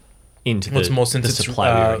into What's the, more, since the it's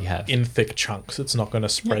supply we already have. in thick chunks, it's not going to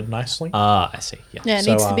spread nicely. Ah, I see. Yeah. Yeah, it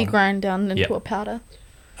So, needs to be um, ground down into yeah. a powder.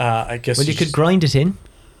 I guess Well, you it's could just- grind it in.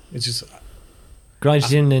 It's just Grind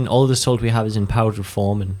it in, and all the salt we have is in powdered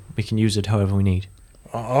form, and we can use it however we need.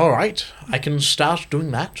 all right. I can start doing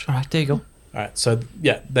that. All right, there you go. All right, so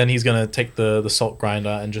yeah, then he's going to take the salt grinder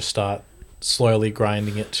and just start slowly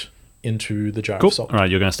grinding it into the jar Cool. of salt. All right,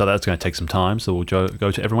 you're going to start that. It's going to take some time, so we'll go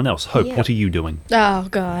to everyone else. Hope, Yeah. what are you doing? Oh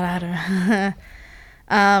god, I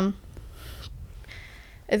don't.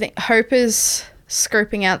 I think Hope is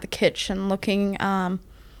scoping out the kitchen, looking to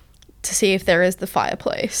see if there is the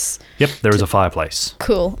fireplace. Yep, there is a fireplace.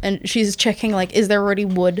 Cool, and she's checking like, is there already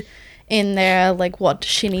wood in there? Like, what does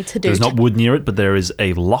she need to do? There's not wood near it, but there is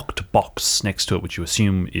a locked box next to it, which you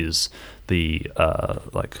assume is the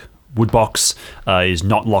wood box. Is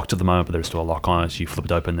not locked at the moment, but there's still a lock on it. So you flip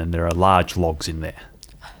it open, and there are large logs in there.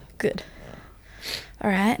 Good. All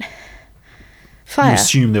right. You Fire.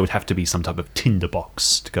 assume there would have to be some type of tinder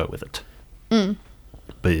box to go with it,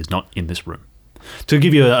 but it is not in this room. To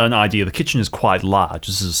give you an idea, the kitchen is quite large.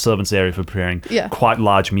 This is a servant's area for preparing quite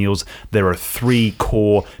large meals. There are 3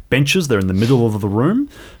 core benches. They're in the middle of the room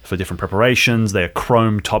for different preparations. They're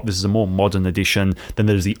chrome top. This is a more modern edition. Then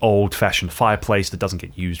there's the old-fashioned fireplace that doesn't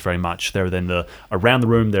get used very much. There are then around the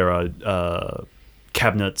room there are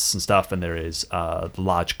cabinets and stuff, and there is the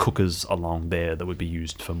large cookers along there that would be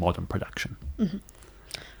used for modern production.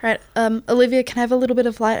 Right. Olivia, can I have a little bit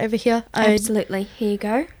of light over here? Absolutely. Here you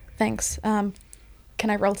go. Thanks. Can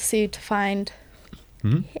I roll to see to find?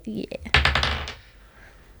 Yeah.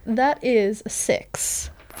 That is a 6.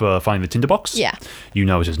 For finding the tinder box? Yeah. You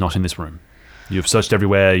know it is not in this room. You've searched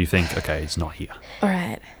everywhere. You think, okay, it's not here. All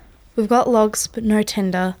right. We've got logs, but no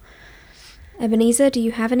tinder. Ebenezer, do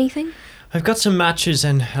you have anything? I've got some matches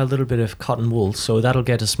and a little bit of cotton wool, so that'll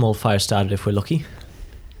get a small fire started if we're lucky.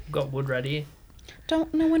 got wood right here.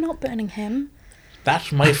 We're not burning him.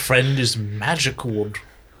 That, my friend, is magic wood.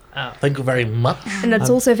 Oh. Thank you very much. And it's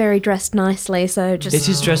also very dressed nicely, so just... It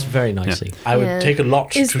is dressed very nicely. I would Yeah. take a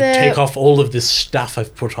lot Is to there- take off all of this stuff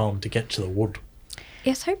I've put on to get to the wood.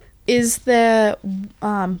 Yes, Hope? Is there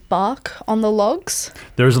bark on the logs?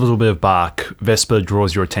 There is a little bit of bark. Vesper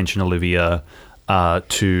draws your attention, Olivia,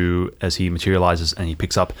 to as he materializes and he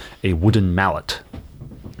picks up a wooden mallet.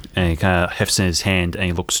 And he kind of hefts in his hand and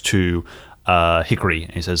he looks to Hickory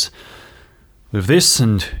and he says, "With this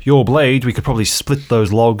and your blade, we could probably split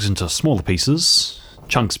those logs into smaller pieces,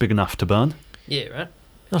 chunks big enough to burn. Yeah, right.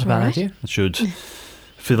 Not a bad Right. idea. That should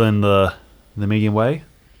fill in the medium way."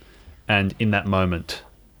 And in that moment,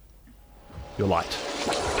 your light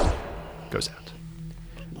goes out.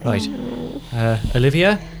 Right.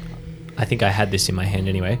 Olivia, I think I had this in my hand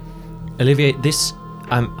anyway. Olivia, this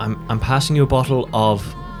I'm passing you a bottle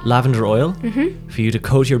of lavender oil for you to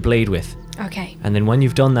coat your blade with. Okay. And then when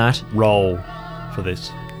you've done that, Roll for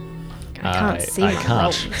this. I can't see I my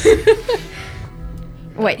can't.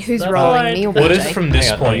 roll. Wait, who's That's rolling? fine. Me or What if BJ? from this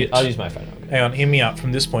Hang on, point... I'll use my phone. Hang on, hear me out.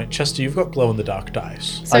 From this point, Chester, you've got glow-in-the-dark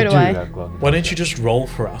dice. So do I. Why don't you just roll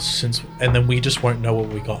for us, and then we just won't know what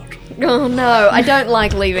we got. Oh no, I don't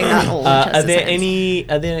like leaving that all. in Are Chester's there hands.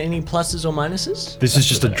 any pluses or minuses? This is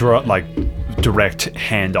just a direct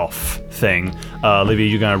handoff thing. Olivia,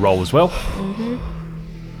 you're going to roll as well.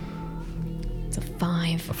 It's a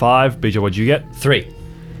 5. A 5. BJ, what'd you get? 3.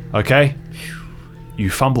 Okay. You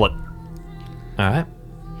fumble it, All right.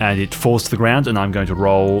 and it falls to the ground, and I'm going to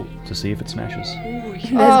roll to see if it smashes.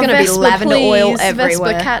 There's gonna be lavender oil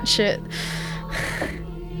everywhere. Vesper, catch it.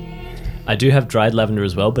 I do have dried lavender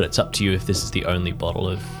as well, but it's up to you if this is the only bottle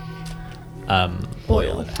of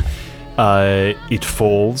oil. It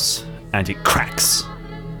falls, and it cracks.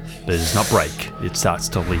 But it does not break. It starts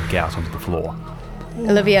to leak out onto the floor.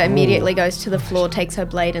 Olivia immediately goes to the floor, takes her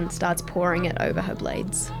blade, and starts pouring it over her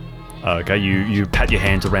blades. Okay, you pat your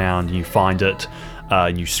hands around, and you find it,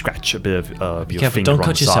 and you scratch a bit of your careful, finger don't on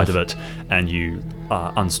cut the side yourself. of it, and you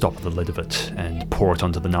unstop the lid of it and pour it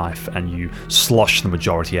onto the knife, and you slosh the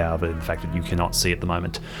majority out of it, in fact that you cannot see at the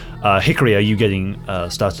moment. Hickory, are you getting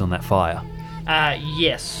started on that fire?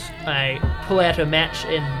 Yes. I pull out a match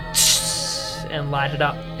and light it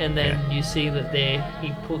up, and then you see that there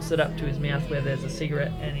he puts it up to his mouth where there's a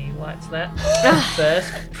cigarette, and he lights that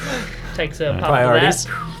first. Takes a puff Priorities.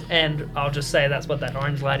 of that, and I'll just say that's what that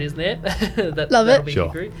orange light is there. Love it. that'll be Sure.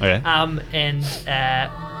 Hickory. Okay. And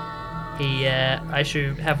I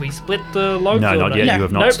should have we split the logs? No, or not yet. no? You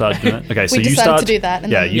have not Nope. started doing it. Okay, so you decided start to do that,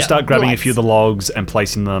 and yeah, then- you Yeah. start grabbing a Lights. few of the logs and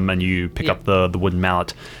placing them, and you pick Yeah. up the wooden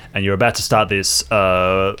mallet, and you're about to start this.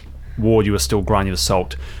 Ward, you are still grinding the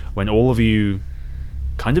salt when all of you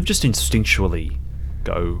kind of just instinctually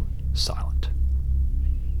go silent,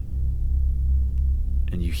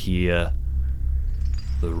 and you hear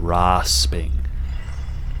the rasping,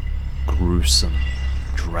 gruesome,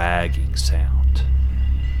 dragging sound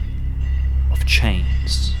of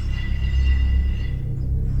chains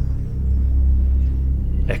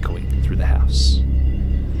echoing through the house,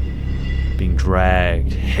 being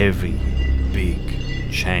dragged, heavy,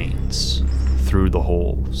 big chains through the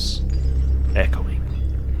halls, echoing,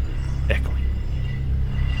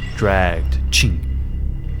 dragged, ching,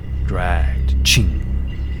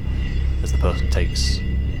 as the person takes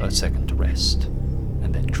a second to rest,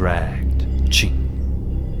 and then dragged, ching,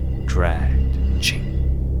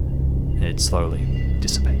 and it slowly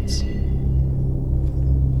dissipates.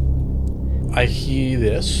 I hear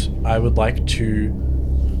this. I would like to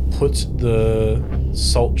put the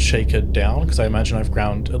salt shaker down, because I imagine I've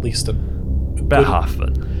ground at least About half of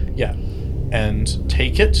it. Yeah. And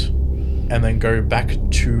take it, and then go back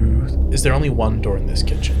to... Is there only one door in this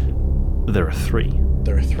kitchen? There are 3.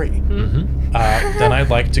 There are 3. Then I'd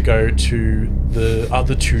like to go to the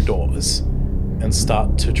other 2 doors and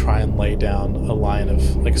start to try and lay down a line of...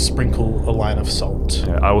 sprinkle a line of salt.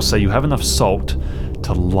 I will say you have enough salt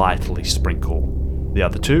to lightly sprinkle the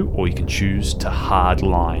other 2, or you can choose to hard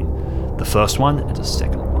line the first one and the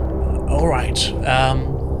second one. All right.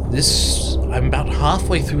 I'm about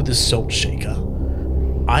halfway through this salt shaker.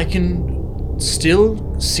 I can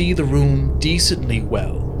still see the room decently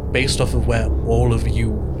well, based off of where all of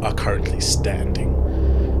you are currently standing.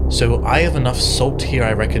 So I have enough salt here,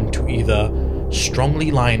 I reckon, to either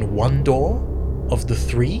strongly line one door of the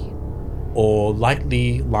 3, or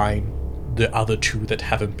lightly line the other 2 that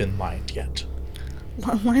haven't been lined yet.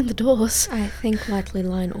 Line the doors. I think likely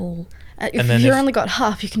line all. If then you've if- only got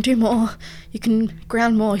half, you can do more. You can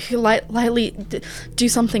ground more. You can lightly do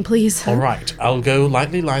something, please. All right, I'll go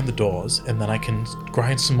lightly line the doors, and then I can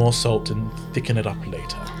grind some more salt and thicken it up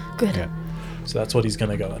later. Good. Okay. So that's what he's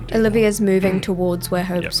going to go and do. Olivia's moving towards where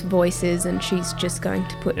Hope's voice is, and she's just going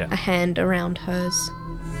to put Yeah. a hand around hers.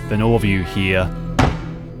 Then all of you hear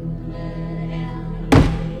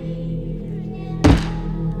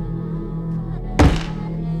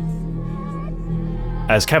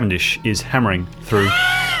as Cavendish is hammering through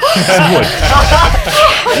some wood.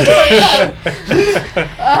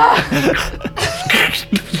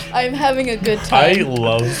 I'm having a good I time.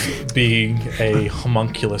 love being a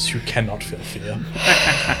homunculus who cannot feel fear.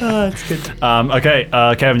 Okay,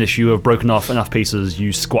 Cavendish, you have broken off enough pieces.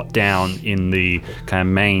 You squat down in the kind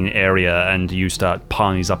of main area and you start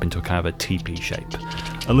piling these up into a kind of a teepee shape.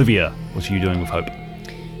 Olivia, what are you doing with Hope?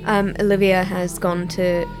 Olivia has gone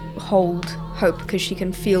to hold Hope because she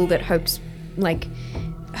can feel that Hope's, like,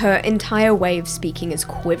 her entire way of speaking is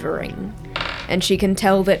quivering. And she can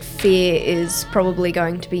tell that fear is probably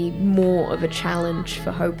going to be more of a challenge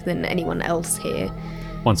for Hope than anyone else here.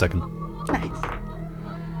 1 second. Nice.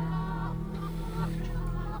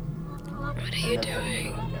 What are you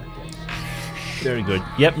doing? Very good.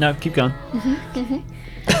 Yep, no, keep going.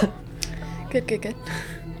 Good.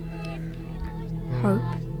 Hope,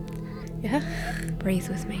 Yeah. breathe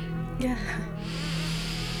with me. Yeah.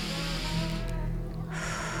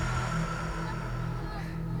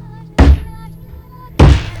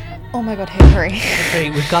 Oh my god, Hickory. Hey,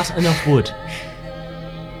 we've got enough wood.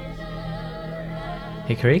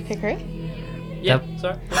 Hickory? Hickory? Yep,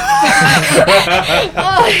 sorry.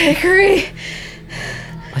 Oh, Hickory!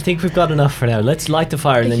 I think we've got enough for now. Let's light the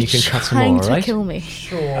fire and then you can cut some Trying more, to alright? kill me.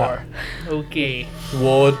 Sure. Okay.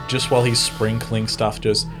 Ward, just while he's sprinkling stuff,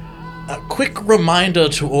 just a quick reminder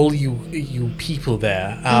to all you people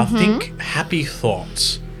there. Think happy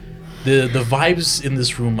thoughts. The vibes in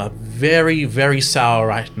this room are very, very sour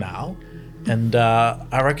right now. And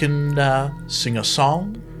I reckon sing a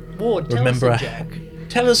song. Ward, tell Remember us a a- joke.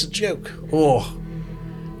 Tell us a joke. Oh.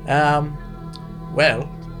 Well,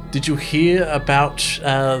 did you hear about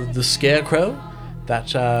the scarecrow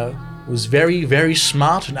that was very, very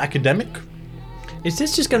smart and academic? Is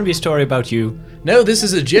this just going to be a story about you? No, this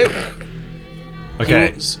is a joke. Okay.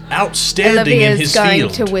 He was outstanding in Olivia's his going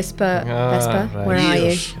field. to whisper, Vesper, right. where are you?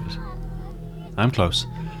 Yes. I'm close.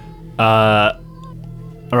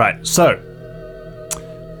 Alright, so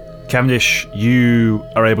Cavendish, you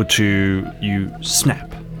are able to snap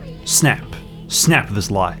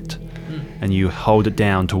this light, and you hold it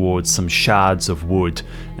down towards some shards of wood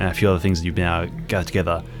and a few other things that you've been able to gather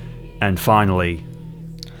together, and finally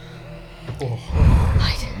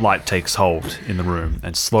light takes hold in the room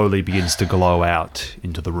and slowly begins to glow out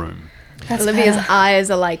into the room. That's Olivia's better. eyes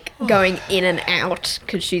are like going in and out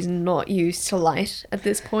because she's not used to light at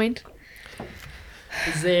this point.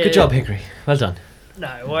 Is there... Good job, Hickory. Well done.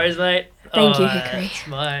 No worries, mate. Thank you, Hickory. That's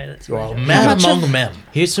my You are a job. man much among of- men.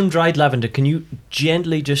 Here's some dried lavender. Can you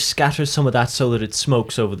gently just scatter some of that so that it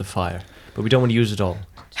smokes over the fire? But we don't want to use it all.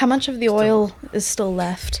 How much of the oil is still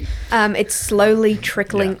left? It's slowly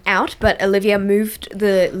trickling out, but Olivia moved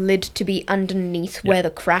the lid to be underneath where the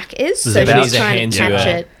crack is, so There's about- she's trying to catch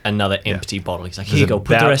it. another empty bottle. He's like, There's here you go,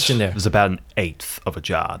 put the rest in there. There's about an eighth of a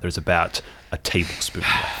jar. There's about a tablespoon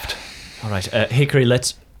left. All right, Hickory,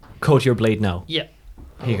 let's coat your blade now. Yeah.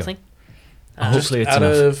 Here you go. Thing. Hopefully it's Out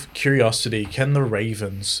enough. of curiosity, can the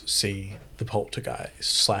ravens see the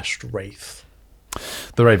poltergeist / wraith?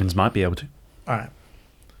 The ravens might be able to. All right.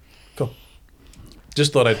 Cool.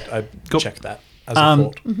 Just thought I'd Cool. check that as a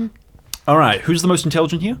thought. All right, who's the most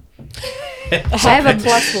intelligent here? I have a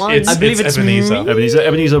 +1. It's, I believe it's Ebenezer.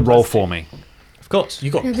 Ebenezer, roll for me. Of course.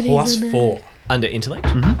 You got +4. Under intellect.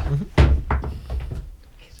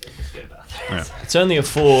 Yeah. It's only a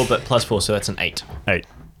 4, but +4, so that's an 8. 8.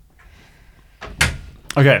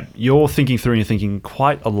 Okay, you're thinking through and you're thinking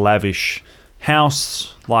quite a lavish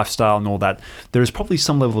house, lifestyle and all that. There is probably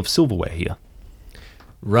some level of silverware here.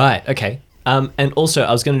 Right, okay. And also,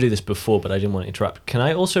 I was going to do this before, but I didn't want to interrupt. Can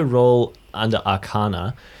I also roll under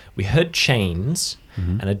Arcana? We heard chains,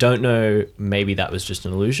 and I don't know, maybe that was just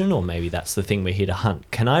an illusion, or maybe that's the thing we're here to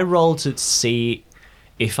hunt. Can I roll to see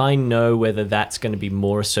if I know whether that's going to be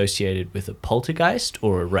more associated with a poltergeist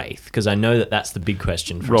or a wraith? Because I know that that's the big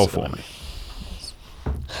question for Roll us at the for moment. me.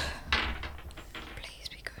 Please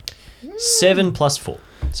be good. 7 plus 4,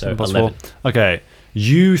 so Plus 11. 4. Okay,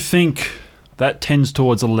 you think that tends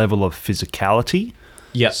towards a level of physicality.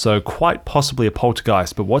 Yep. So quite possibly a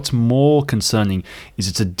poltergeist, but what's more concerning is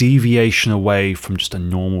it's a deviation away from just a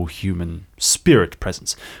normal human spirit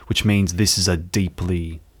presence, which means this is a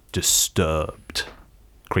deeply disturbed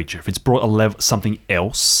creature. If it's brought something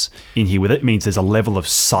else in here with it, it means there's a level of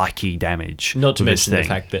psyche damage. Not to with this mention the thing.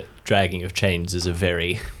 fact that dragging of chains is a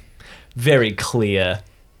very, very clear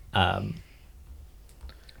Trauma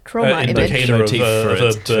image. indicator of Motif for a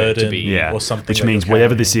it to burden be- Yeah, or something. which that means you're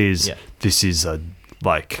whatever carrying. this is, Yeah. this is a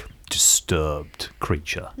like disturbed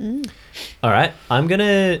creature. All right, I'm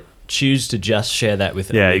gonna choose to just share that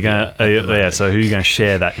with. Yeah, you're Olivia gonna. at the Yeah, moment. so who are you gonna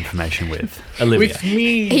share that information with? Olivia. With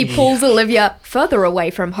me. He pulls Olivia further away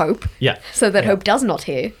from Hope Yeah. so that Hope does not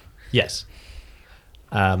hear. Yes.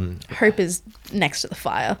 Hope is next to the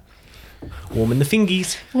fire. Warm in the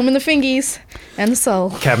fingies. Woman the fingies and the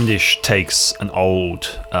soul. Cavendish takes an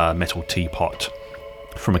old metal teapot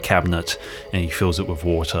from a cabinet and he fills it with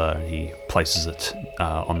water and he places it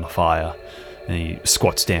on the fire and he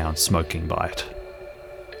squats down, smoking by it.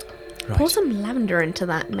 Pour some lavender into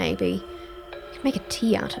that, maybe. You can make a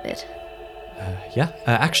tea out of it. Yeah.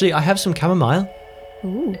 Actually, I have some chamomile.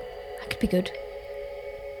 Ooh, that could be good.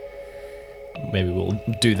 Maybe we'll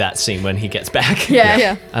do that scene when he gets back. Yeah.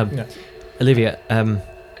 Yeah. Olivia,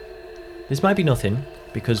 this might be nothing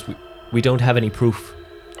because we don't have any proof.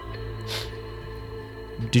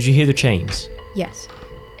 Did you hear the chains? Yes.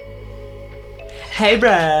 Hey,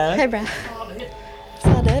 bruh. Hey, bruh. Is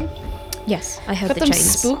that it? Yes, I heard Got the them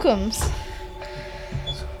chains. spookums.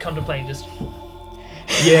 Contemplating just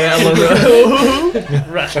Yeah, along the.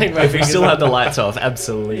 rattling my If we fingers. still had the lights off,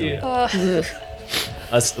 absolutely. Yeah. Ugh.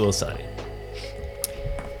 Us will say.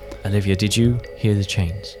 Olivia, did you hear the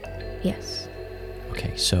chains? Yes.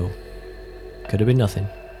 Okay, so could have been nothing.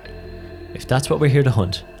 If that's what we're here to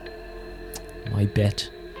hunt, my bet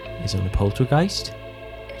is on a poltergeist.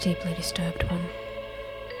 A deeply disturbed one.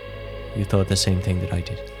 You thought the same thing that I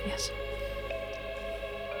did. Yes.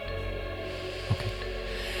 Okay.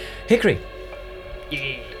 Hickory,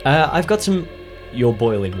 Yeah. I've got some. You're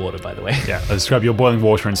boiling water, by the way. Yeah, I describe your boiling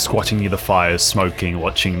water and squatting near the fire, smoking,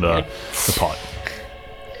 watching the pot.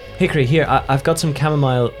 Hickory, here, I've got some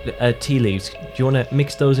chamomile tea leaves. Do you want to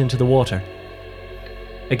mix those into the water?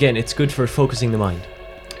 Again, it's good for focusing the mind.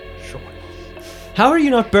 Sure. How are you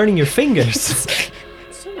not burning your fingers?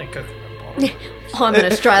 It's not like cooking a pot. I'm an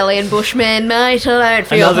Australian bushman, mate. I don't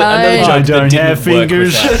feel Another home. joke I that don't didn't have work with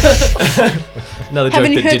fingers. that. Another joke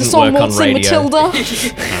Haven't you that heard the didn't song work on Waltzing radio.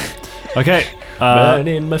 Matilda? Okay.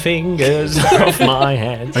 Burning my fingers off my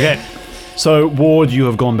hands. Okay. So, Ward, you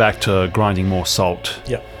have gone back to grinding more salt.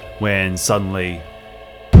 Yep. When suddenly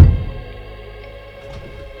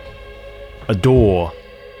a door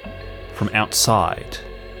from outside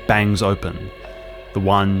bangs open. The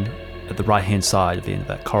one at the right-hand side at the end of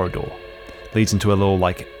that corridor leads into a little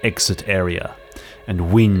exit area,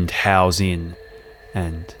 and wind howls in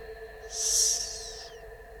and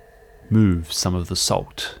moves some of the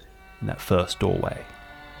salt in that first doorway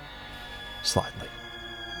slightly.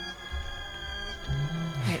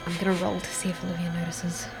 Right, I'm gonna roll to see if Olivia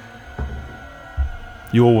notices.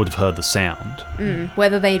 You all would have heard the sound.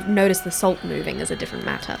 Whether they notice the salt moving is a different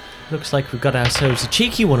matter. Looks like we've got ourselves a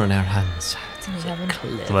cheeky one on our hands. It's an 11.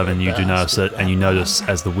 11, you do notice it, and you notice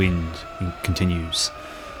as the wind continues,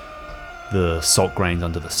 the salt grains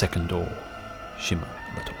under the second door shimmer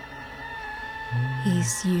a little.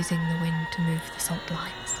 He's using the wind to move the salt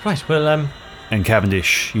lines. Right, well, And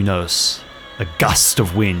Cavendish, you notice a gust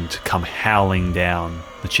of wind come howling down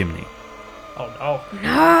the chimney. Oh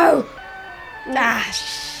no. No!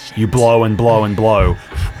 You blow and blow and blow,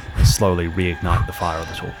 and slowly reignite the fire a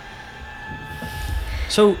little.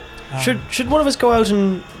 so should one of us go out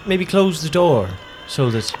and maybe close the door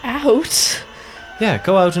so that Out.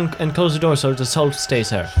 go out and close the door so the salt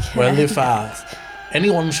stays there. Well, if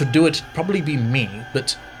anyone should do it, it'd probably be me,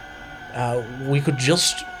 but we could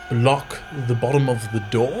just lock the bottom of the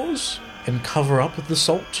doors and cover up the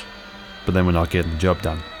salt. But then we're not getting the job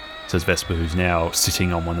done, says Vesper, who's now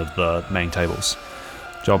sitting on one of the main tables.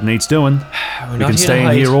 Job needs doing. We're We not can here to stay in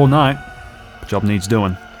hide. here all night. Job needs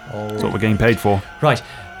doing. That's what we're getting paid for. Right,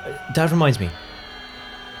 that reminds me.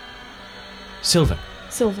 Silver.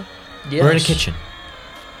 Silver. Yes. We're in a kitchen.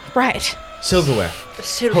 Right. Silverware.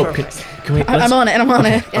 Silver. Hope, can we? I'm on it. I'm on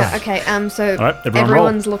it. Yeah, okay, so All right, everyone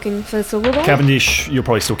everyone's looking for silverware? Cavendish, you're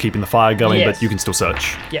probably still keeping the fire going, Yes. but you can still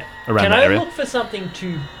search Yeah. around Can that I area. look for something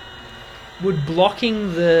to... Would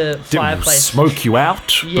blocking the Didn't fireplace... smoke you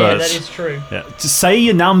out, Yeah, but that is true. yeah. Just say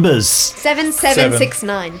your numbers.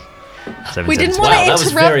 7769. We didn't Wow, want that to was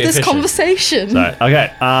interrupt very this efficient. conversation. So,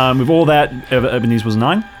 okay, with all that, Ebenezer was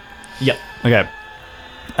 9. Yep. Okay.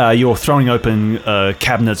 You're throwing open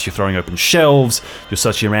cabinets, you're throwing open shelves, you're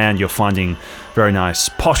searching around, you're finding very nice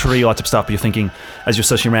pottery, all that type of stuff, but you're thinking, as you're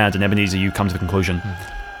searching around, and Ebenezer, you come to the conclusion,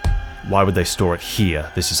 why would they store it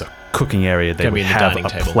here? This is a cooking area, they Gonna would be in the have dining a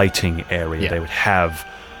table. plating area, Yeah. they would have,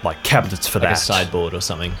 cabinets for Like that. a sideboard or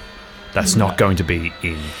something. That's not going to be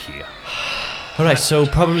in here. All right, so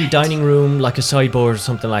probably dining room, like a sideboard or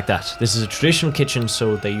something like that. This is a traditional kitchen,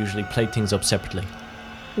 so they usually plate things up separately.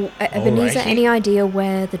 Ebenezer, Alrighty. any idea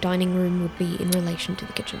where the dining room would be in relation to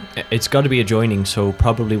the kitchen? It's got to be adjoining, so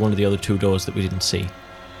probably one of the other two doors that we didn't see.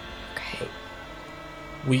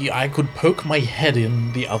 Okay. I could poke my head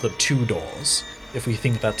in the other 2 doors if we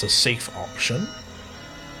think that's a safe option.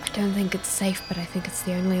 I don't think it's safe, but I think it's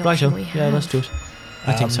the only Righto, option we have. yeah, let's do it.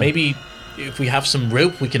 I think so. Maybe if we have some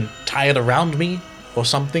rope, we can tie it around me or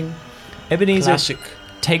something. Ebenezer Classic.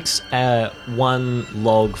 takes one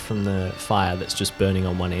log from the fire that's just burning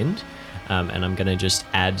on one end, and I'm gonna just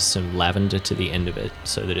add some lavender to the end of it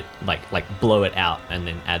so that it like blow it out and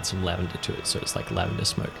then add some lavender to it so it's like lavender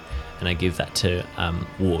smoke. And I give that to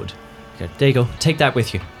Ward. Okay, there you go. Take that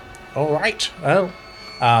with you. All right. Well,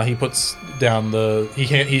 he puts down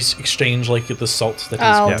he's exchanged like the salt that he's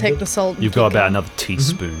I'll grounded. take the salt. and You've keep got about going. another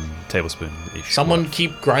teaspoon, tablespoon-ish. Someone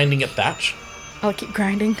keep grinding at that. I'll keep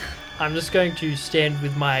grinding. I'm just going to stand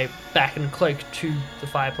with my back and cloak to the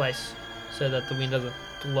fireplace so that the wind doesn't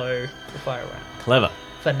blow the fire away. Clever.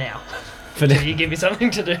 For now. For Until now. you give me something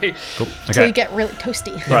to do. Cool. Till you Okay. get really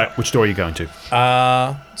toasty. Right, which door are you going to?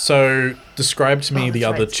 So describe to me Oh, the that's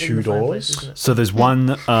other right, it's in 2 the fireplace, doors. isn't it? So there's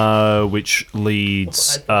one which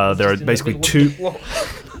leads. There are basically 2.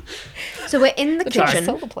 So we're in the Sorry. kitchen.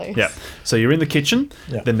 Sell the place. Yeah. So you're in the kitchen.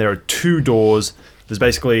 Yeah. Then there are 2 doors. There's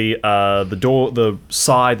basically the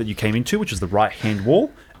side that you came into, which is the right-hand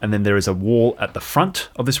wall, and then there is a wall at the front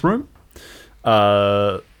of this room.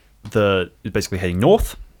 It's basically heading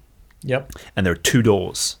north, Yep. and there are 2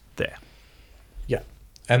 doors there. Yeah.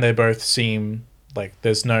 And they both seem like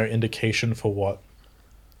there's no indication for what.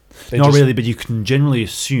 They Not just- really, but you can generally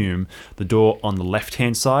assume the door on the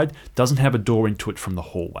left-hand side doesn't have a door into it from the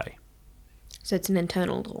hallway. So it's an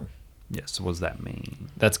internal door. Yes. So what does that mean?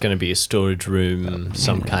 That's going to be a storage room,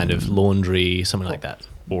 some kind of laundry, something like that.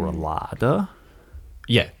 Or a larder?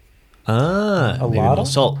 Yeah. Ah, A maybe larder? more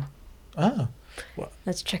salt. Ah.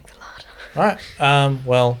 Let's check the larder. All right.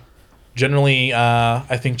 Well, generally,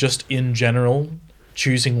 I think just in general,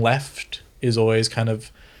 choosing left is always kind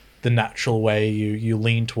of the natural way you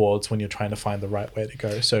lean towards when you're trying to find the right way to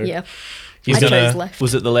go. So Yeah. he's I gonna chose left.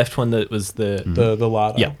 Was it the left one that was the... the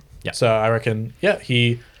larder. Yeah, yeah. So I reckon,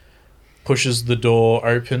 he pushes the door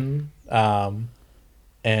open,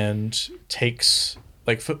 and takes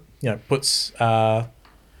puts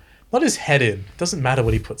not his head in. Doesn't matter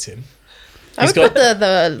what he puts in. I would got- put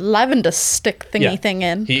the lavender stick thingy Yeah. thing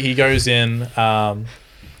in. He goes in.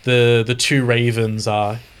 The 2 ravens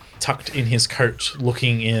are tucked in his coat,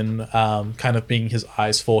 looking in, kind of being his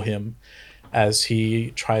eyes for him, as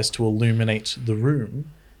he tries to illuminate the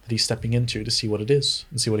room that he's stepping into to see what it is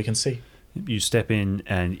and see what he can see. You step in,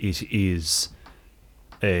 and it is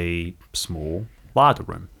a small larder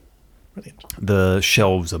room. Brilliant. The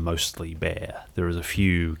shelves are mostly bare. There is a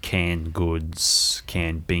few canned goods,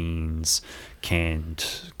 canned beans, canned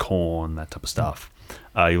corn, that type of stuff.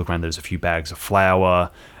 You look around, there's a few bags of flour,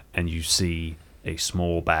 and you see a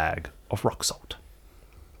small bag of rock salt.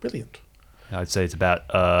 Brilliant. I'd say it's about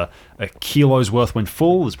a kilo's worth when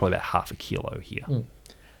full. There's probably about half a kilo here. All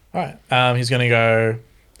right. He's going to go.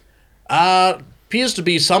 Appears to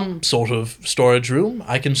be some sort of storage room.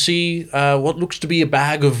 I can see what looks to be a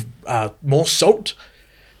bag of more salt.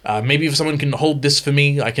 Maybe if someone can hold this for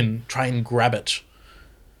me, I can try and grab it,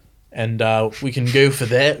 and we can go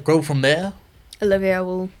from there. Olivia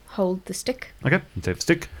will hold the stick. Okay, you take the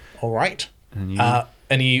stick. All right. And you,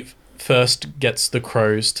 And he first gets the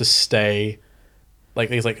crows to stay.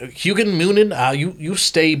 He's like, Hugin, Moonin, you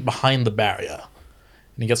stay behind the barrier.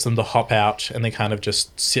 And he gets them to hop out, and they kind of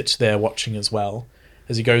just sit there watching as well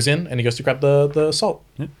as he goes in, and he goes to grab the salt.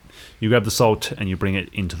 you grab the salt and you bring it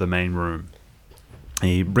into the main room. And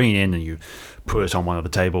you bring it in and you put it on one of the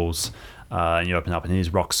tables, and you open up, and it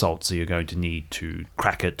is rock salt, so you're going to need to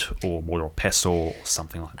crack it or mortar or pestle or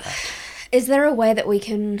something like that. Is there a way that we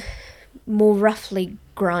can more roughly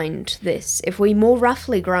grind this? If we more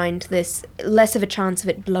roughly grind this, less of a chance of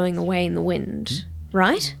it blowing away in the wind,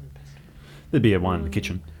 right? There'd be one in the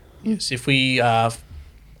kitchen. Yes, if we,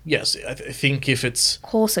 yes, I think if it's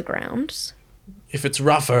Coarser grounds.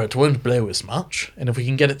 rougher, it won't blow as much, and if we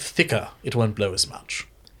can get it thicker, it won't blow as much.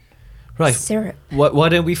 Right. Syrup. Why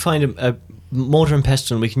don't we find a mortar and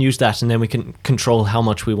pestle, and we can use that, and then we can control how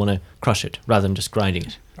much we want to crush it, rather than just grinding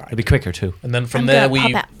it. It'd be quicker too. And then from I'm there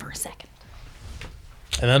gonna pop out for a second.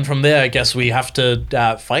 I guess we have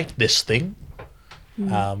to fight this thing.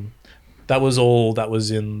 That was all that was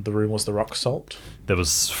in the room was the rock salt. There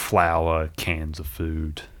was flour, cans of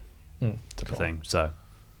food, type of thing. So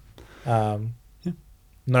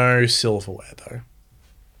No silverware though.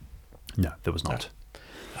 No, there was not.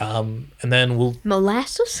 And then we'll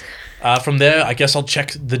Molasses? from there. I guess I'll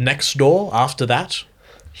check the next door after that.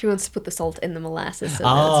 She wants to put the salt in the molasses so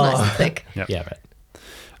that it's nice and thick. Yep. Yeah,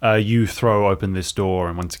 right. You throw open this door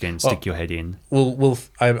and once again stick your head in. We'll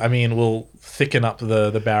thicken up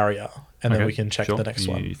the barrier, and then Okay, we can check sure. the next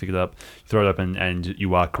one. You pick it up, throw it open, and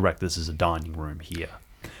you are correct. This is a dining room here.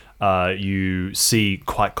 You see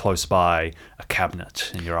quite close by a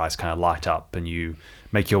cabinet, and your eyes kind of light up, and you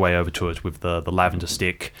make your way over to it with the lavender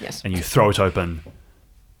stick, Yes. and you throw it open,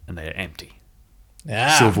 and they are empty.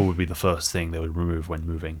 Yeah. Silver would be the first thing they would remove when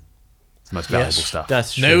moving. It's the most valuable Yes. stuff.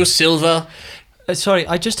 That's true. No silver. Sorry,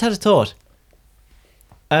 I just had a thought.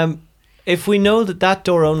 If we know that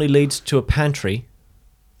door only leads to a pantry,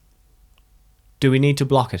 do we need to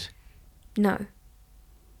block it? No.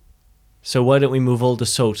 So why don't we move all the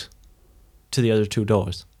salt to the other two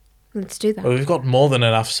doors? Let's do that. Well, we've got more than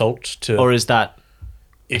enough salt to. Or is that...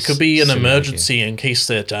 It could be an silly emergency in case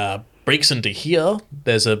it breaks into here.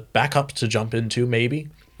 There's a backup to jump into, maybe.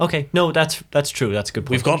 Okay, no, that's true. That's a good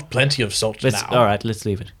point. We've got plenty of salt now. All right, let's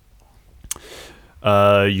leave it.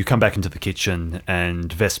 You come back into the kitchen,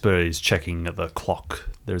 and Vesper is checking at the clock.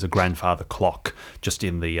 There's a grandfather clock just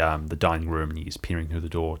in the dining room, and he's peering through the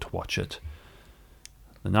door to watch it.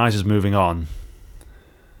 The night is moving on.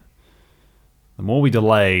 The more we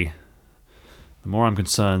delay, the more I'm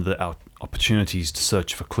concerned that our opportunities to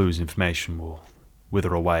search for clues and information will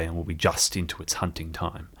wither away and will be just into its hunting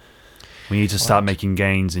time. We need to start making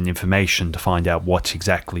gains in information to find out what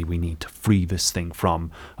exactly we need to free this thing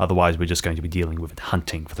from. Otherwise, we're just going to be dealing with it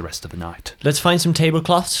hunting for the rest of the night. Let's find some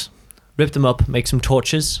tablecloths, rip them up, make some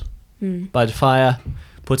torches by the fire,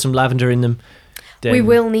 put some lavender in them. Then We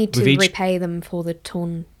will need to we've each- repay them for the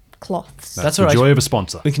torn cloths. That's the all right. joy of a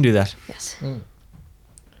sponsor. We can do that. Yes. All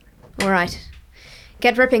right.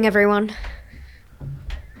 Get ripping, everyone.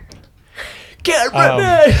 Get To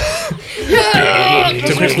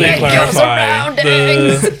quickly clarify,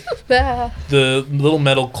 the little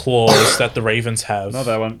metal claws that the ravens have. Not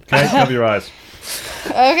that one. Okay, cover your eyes.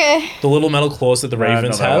 Okay. The little metal claws that the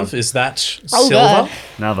ravens not that have, one. is that Oh, silver? God.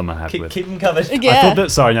 Now them I have with. Keep them covered. Yeah. I thought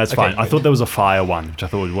that. Sorry, no, it's Okay. fine. I thought there was a fire one, which I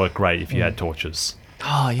thought would work great if you had torches.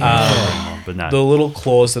 Oh, yeah. But no. The little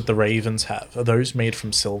claws that the ravens have, are those made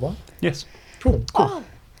from silver? Yes. Cool. Oh,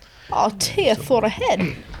 Tia thought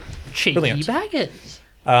ahead. Cheeky Brilliant. baggers.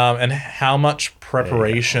 And how much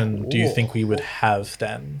preparation do you think we would have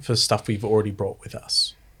then for stuff we've already brought with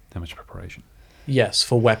us? How much preparation? Yes,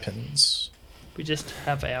 for weapons. We just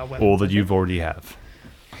have our weapons. All that you've already have.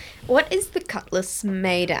 What is the cutlass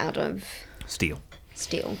made out of? Steel.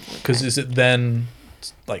 Steel. Because is it then,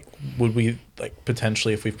 like, would we, like,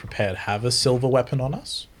 potentially, if we've prepared, have a silver weapon on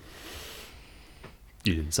us?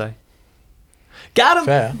 You didn't say. Got him.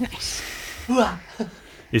 Fair.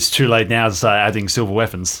 It's too late now to start adding silver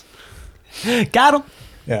weapons. Got him.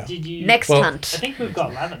 Yeah. Did you? Next Well- I hunt. think we've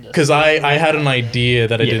got lavender. Because I had an idea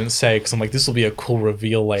that I Yeah. didn't say, because I'm like, this will be a cool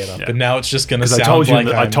reveal later. Yeah. But now it's just going to Because sound I told you, like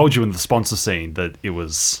I told you in the sponsor scene that it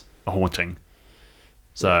was a haunting.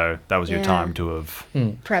 So that was your Yeah. time to have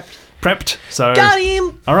Prepped. prepped. So Got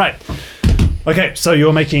him. all right. Okay, so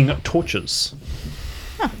you're making torches.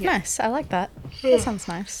 Oh, nice. I like that. That sounds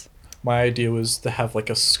nice. My idea was to have like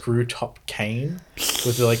a screw top cane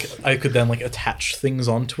with like I could then like attach things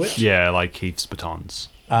onto it. Yeah, like Heath's batons.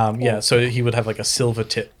 Yeah, so he would have like a silver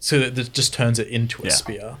tip, so that it just turns it into a Yeah.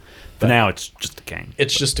 spear. For now, it's just a cane.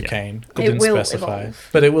 It's just a Yeah. cane. It Didn't will specify, evolve.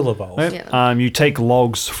 but it will evolve. Okay. Yeah. You take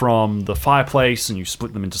logs from the fireplace and you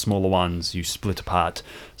split them into smaller ones. You split apart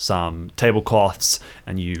some tablecloths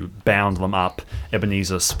and you bound them up.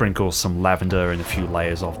 Ebenezer sprinkles some lavender and a few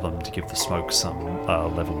layers of them to give the smoke some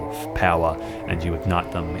level of power, and you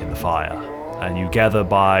ignite them in the fire. And you gather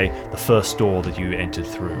by the first door that you entered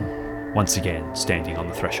through, once again standing on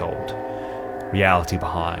the threshold. Reality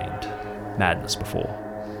behind, madness before.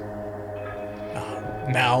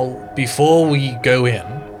 Now, before we go in,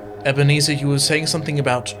 Ebenezer, you were saying something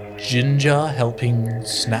about ginger helping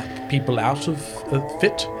snap people out of a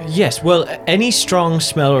fit? Yes, well, any strong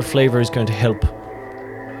smell or flavor is going to help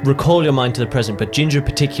recall your mind to the present, but ginger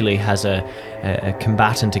particularly has a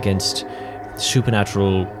combatant against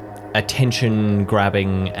supernatural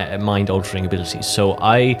attention-grabbing, mind-altering abilities. So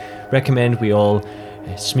I recommend we all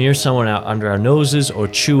smear someone out under our noses or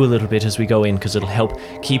chew a little bit as we go in, because it'll help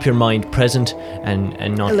keep your mind present and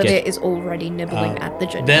not Olivia get... is already nibbling at the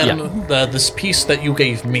ginger. Then this piece that you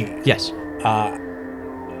gave me, Yes.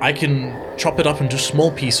 I can chop it up into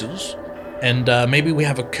small pieces, and maybe we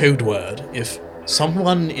have a code word. If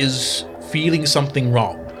someone is feeling something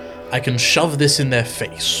wrong, I can shove this in their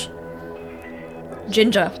face.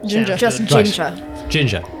 Ginger. Ginger. Just Right. ginger.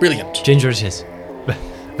 Ginger. Brilliant. Ginger it is.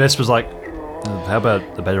 Vesper's like, how about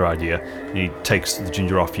a better idea? And he takes the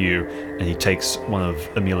ginger off you, and he takes one of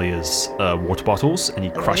Amelia's water bottles, and he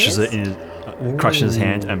crushes it in his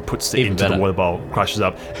hand and puts it Even into better. the water bottle, crushes it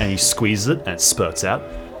up, and he squeezes it, and it spurts out.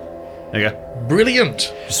 There you go.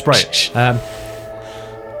 Brilliant. Just spray it.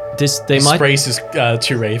 They might. Sprays his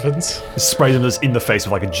 2 ravens. Spray them in the face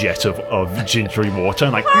with like a jet of gingery water,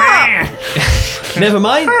 and like, Never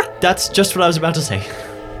mind. That's just what I was about to say.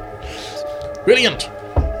 Brilliant.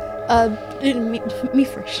 Me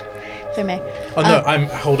first, if I may. Oh no, I'm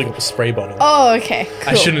holding up a spray bottle. Oh, okay. Cool.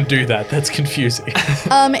 I shouldn't do that. That's confusing.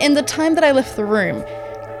 In the time that I left the room,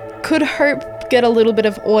 could Hope get a little bit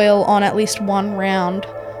of oil on at least one round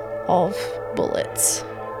of bullets?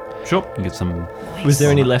 sure, you get some. Was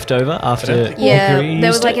there any left over after Yeah, Hickory there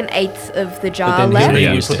was used like it? an eighth of the jar then left. Hickory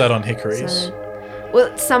we used put it. that on hickories. So,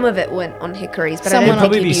 well, some of it went on hickories, but Someone I don't There'd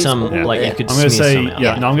probably think be he'd used some, all of like, it. you could I'm gonna smear say, some out.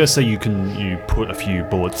 yeah. No, I'm gonna say you put a few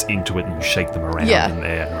bullets into it and you shake them around Yeah. in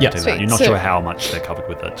there. And Yeah. rotate Sweet. that. You're not So- sure how much they're covered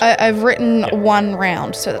with it. I've written Yeah. 1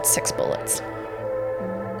 round, so that's 6 bullets.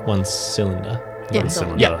 One cylinder. Yeah. One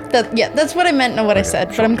cylinder. Yeah. That's what I meant, not what I Okay, said.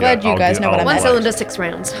 sure. But I'm glad Yeah, you I'll guys do- know what I I'll- One meant. cylinder, 6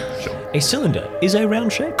 rounds. A cylinder is a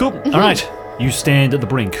round shape. Cool. All right. You stand at the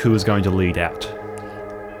brink. Who is going to lead out?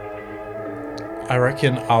 I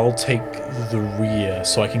reckon I'll take the rear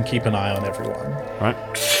so I can keep an eye on everyone. Right.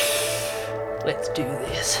 Let's do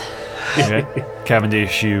this. Okay.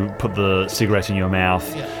 Cavendish, you put the cigarette in your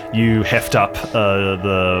mouth. You heft up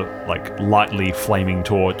the like lightly flaming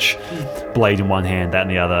torch, blade in one hand, that in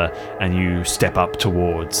the other, and you step up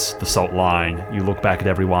towards the salt line. You look back at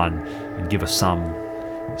everyone and give us something,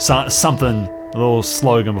 a little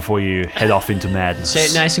slogan before you head off into madness. Say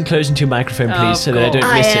it nice and close into your microphone, please, Oh, so that I don't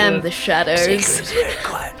God. I miss am it. the shadows.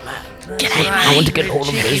 Quiet, man. I want to get all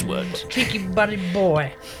of those words. Cheeky buddy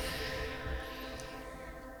boy.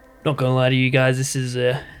 Not gonna lie to you guys, this is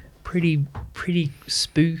pretty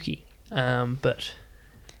spooky. But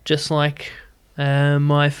just like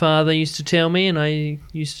my father used to tell me, and I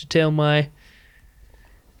used to tell my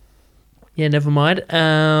never mind.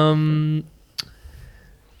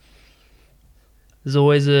 There's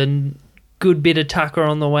always a good bit of tucker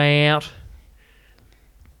on the way out.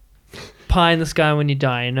 Pie in the sky when you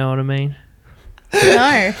die, you know what I mean?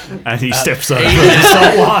 No. And he steps over the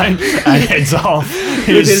salt line and heads off.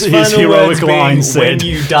 His heroic line said, "When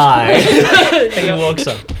you die," and he walks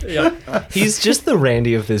up. He's just the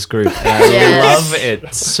Randy of this group. And I Yes. love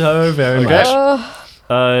it so very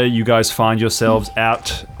much. you guys find yourselves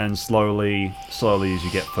out, and slowly as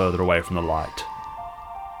you get further away from the light.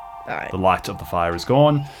 Alright. The light of the fire is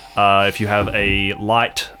gone. If you have a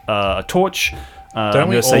light, a torch, I'm Don't going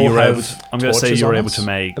we to say all you were able. have I'm going to say torches you were on able us? to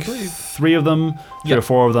make 3 of them. 3 or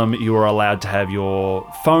 4 of them. You are allowed to have your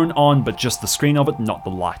phone on, but just the screen of it, not the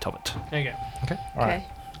light of it. There you go. Okay.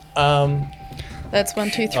 That's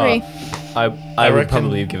 1, 2, 3. I would reckon-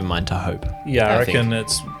 probably have given mine to Hope. Yeah, I I think. reckon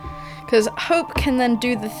it's Because Hope can then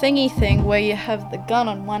do the thingy thing where you have the gun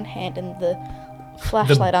on one hand and the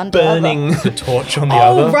flashlight under Burning. the torch on the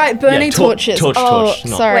Oh, other. right, burning Yeah, torches. torch, oh,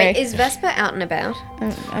 not- sorry. Wait, is Vesper out and about?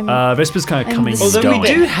 Vesper's kind of I'm coming and the Although going. we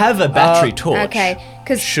do have a battery torch. Okay,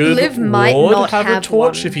 because Should Liv might Ward not have a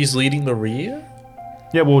torch one. if he's leading the rear?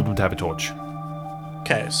 Yeah, Ward would have a torch.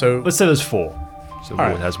 Okay, so Let's say there's 4. So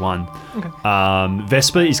Ward right. has 1.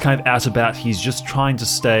 Vesper is kind of out about. He's just trying to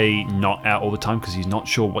stay not out all the time because he's not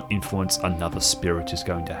sure what influence another spirit is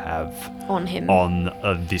going to have on him. on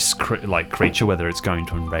this creature, whether it's going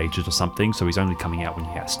to enrage it or something. So he's only coming out when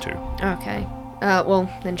he has to. Okay. Well,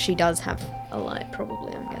 then she does have a light,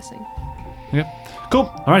 probably, I'm guessing. Okay,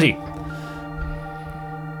 cool. Alrighty.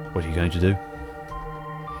 What are you going to do?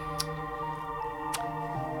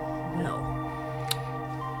 Well,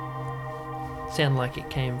 sound like it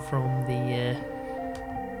came from the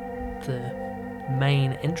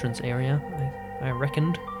main entrance area. I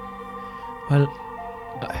reckoned. Well,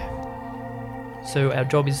 So our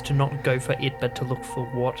job is to not go for it, but to look for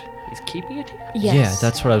what is keeping it here. Yes. yeah,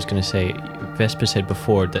 that's what I was going to say. Vesper said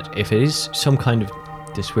before that if it is some kind of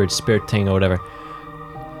this weird spirit thing or whatever,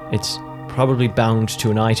 it's probably bound to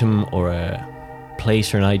an item or a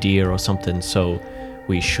place or an idea or something, so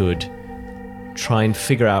we should try and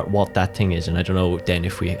figure out what that thing is. And I don't know then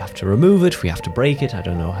if we have to remove it, if we have to break it, I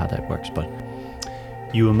don't know how that works, but...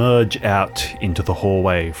 You emerge out into the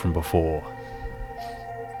hallway from before.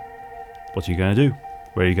 What are you going to do?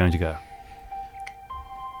 Where are you going to go?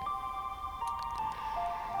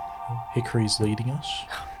 Hickory's leading us.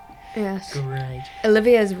 Yes. Great.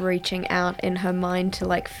 Olivia's reaching out in her mind to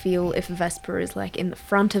like feel if Vesper is like in the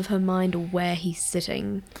front of her mind or where he's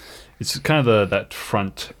sitting. It's kind of that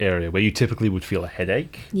front area where you typically would feel a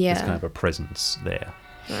headache. Yeah. There's kind of a presence there.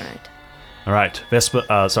 Right. All right,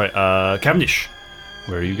 Cavendish,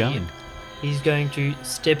 where are you going? He's going to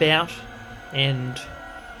step out, and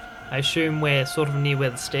I assume we're sort of near where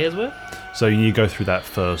the stairs were. So you need to go through that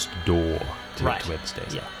first door to Right. to where the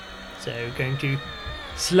stairs Yeah. are. So going to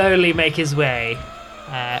slowly make his way,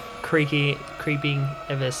 creeping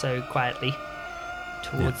ever so quietly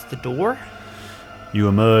towards the door. You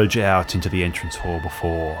emerge out into the entrance hall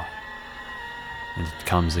before, and it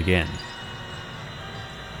comes again.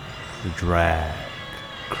 The drag,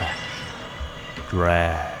 crash,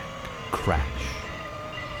 drag, crash.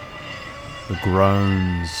 The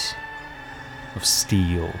groans of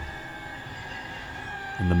steel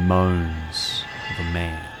and the moans of a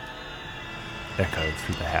man echo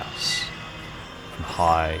through the house from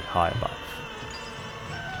high above.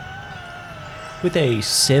 With a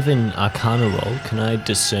 7 Arcana roll, can I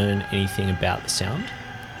discern anything about the sound?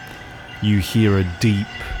 You hear a deep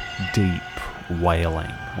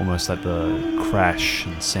wailing, almost like the crash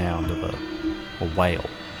and sound of a whale.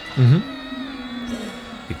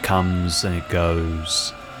 Mm-hmm. It comes and it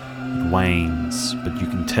goes, it wanes, but you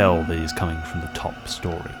can tell that it is coming from the top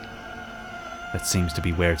story. That seems to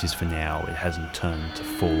be where it is for now. It hasn't turned to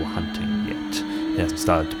full hunting yet. It hasn't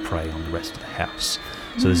started to prey on the rest of the house.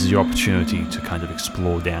 So this is your opportunity to kind of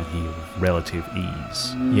explore down here with relative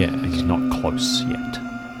ease. Yeah. He's not close yet.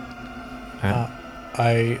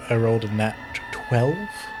 I rolled a nat 12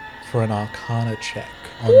 for an Arcana check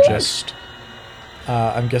on just.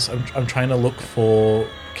 I'm trying to look for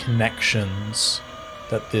connections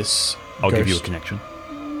that this. I'll give you a ghost- connection.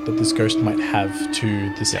 That this ghost might have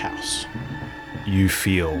to this house. You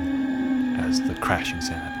feel, as the crashing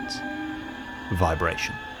sound happens,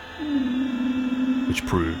 vibration, which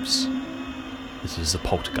proves this is a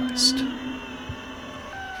poltergeist.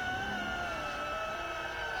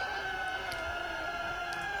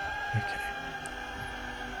 Okay.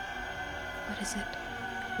 What is it?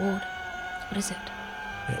 Ward, what is it?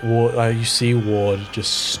 Yeah, you see Ward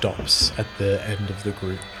just stops at the end of the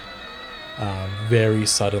group, very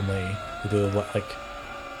suddenly, with a like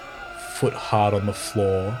foot hard on the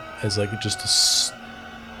floor, as like just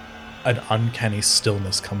an uncanny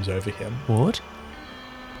stillness comes over him. What?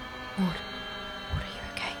 Ward, are you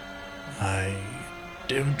okay? I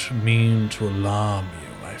don't mean to alarm you,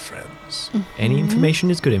 my friends, Any information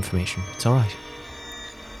is good information. It's alright.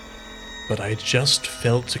 but I just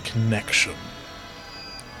felt a connection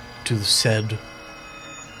to the said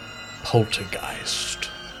poltergeist.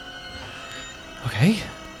 Okay.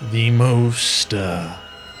 The most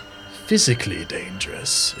physically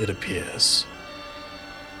dangerous, it appears,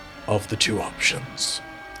 of the two options.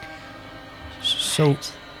 So,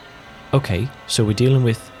 okay, so we're dealing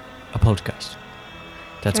with a poltergeist.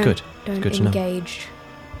 That's good. Don't good to know. engage.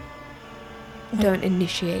 Don't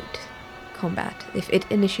initiate combat. If it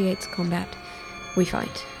initiates combat, we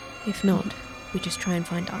fight. If not, we just try and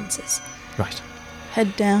find answers. Right.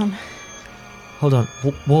 Head down. Hold on.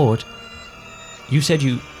 Ward, you said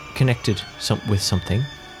you connected with something.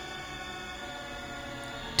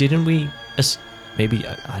 Didn't we... maybe,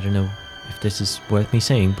 I don't know if this is worth me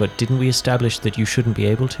saying, but didn't we establish that you shouldn't be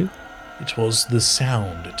able to? It was the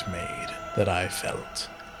sound it made that I felt.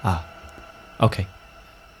 Ah. Okay.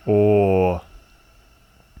 Or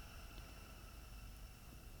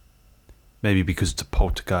maybe because it's a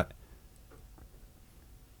poltergeist.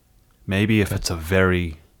 Maybe if it's a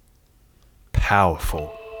very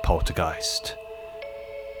powerful poltergeist,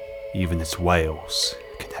 even its wails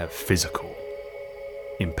can have physical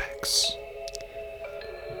impacts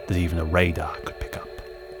that even a radar could pick up.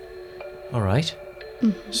 Alright.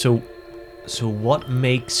 So what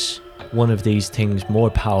makes one of these things more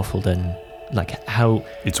powerful than, like, how...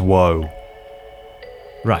 It's woe.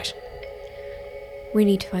 Right. We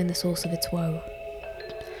need to find the source of its woe.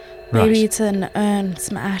 Right. Maybe it's an urn,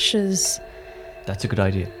 some ashes. That's a good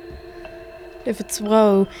idea. If it's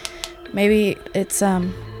woe, maybe it's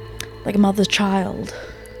like a mother-child.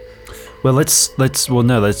 Well, let's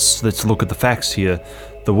look at the facts here.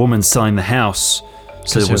 The woman selling the house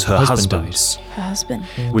said 'Cause it was her her husband husband's. Her husband.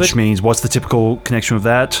 Which But- means, what's the typical connection with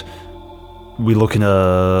that? We look in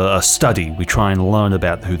a study. We try and learn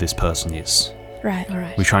about who this person is. Right. All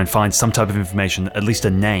right. We try and find some type of information, at least a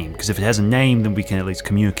name. Because if it has a name, then we can at least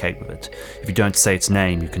communicate with it. If you don't say its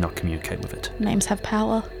name, you cannot communicate with it. Names have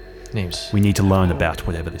power. Names. We need to learn about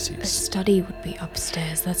whatever this The is. study would be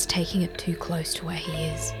upstairs. That's taking it too close to where he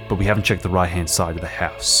is. But we haven't checked the right-hand side of the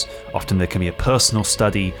house. Often there can be a personal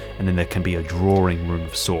study, and then there can be a drawing room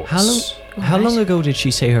of sorts. How long ago did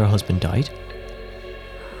she say her husband died?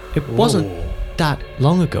 It wasn't that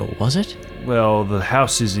long ago, was it? Well, the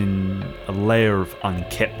house is in a layer of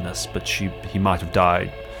unkeptness, but he might have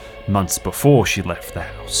died months before she left the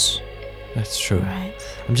house. That's true. Right.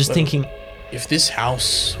 I'm just thinking. If this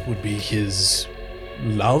house would be his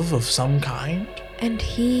love of some kind. And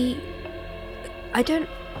he... I don't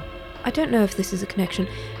know if this is a connection,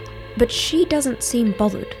 but she doesn't seem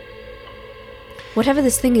bothered. Whatever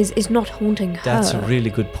this thing is not haunting her. That's a really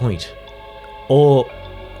good point. Or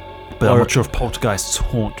But I'm not sure if poltergeists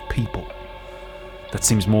haunt people. That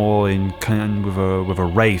seems more in kind with a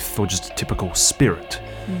wraith or just a typical spirit.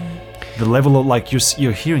 The level of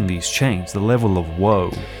you're hearing these chains, the level of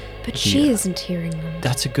woe. But she isn't hearing them.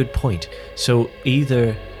 that's a good point. So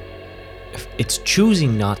either if it's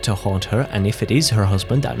choosing not to haunt her, and if it is her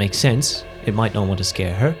husband, that makes sense. It might not want to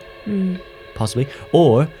scare her, possibly.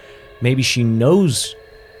 Or maybe she knows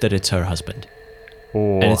that it's her husband.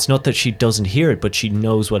 Or And it's not that she doesn't hear it, but she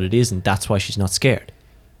knows what it is, and that's why she's not scared.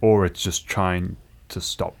 or it's just trying to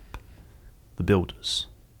stop the builders.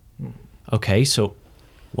 Okay, so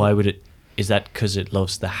why would it... Is that because it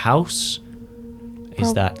loves the house?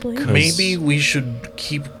 Is that Probably. because... Maybe we should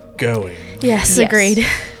keep going. Yes, Yes. agreed.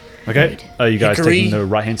 Okay, are you guys Hickory. taking the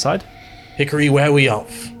right-hand side? Hickory, where are we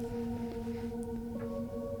off?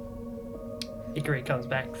 Hickory comes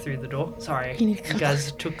back through the door. Sorry, you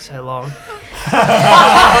guys took so long.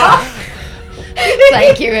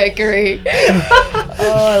 Thank you, Hickory.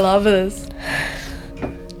 Oh, I love this.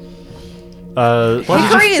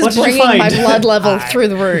 Hickory is what did you bringing my find? blood level through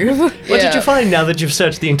the roof. What did you find now that you've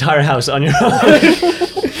searched the entire house on your own?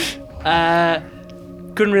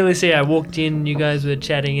 Couldn't really see. I walked in, you guys were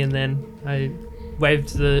chatting, and then I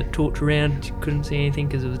waved the torch around. Couldn't see anything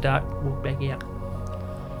because it was dark. Walked back out.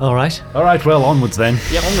 All right. All right, well, onwards then.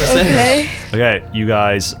 Yep. Okay. Okay, you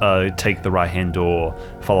guys take the right-hand door,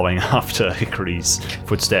 following after Hickory's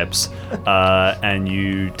footsteps, and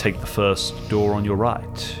you take the first door on your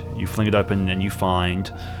right. You fling it open and you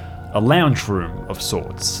find a lounge room of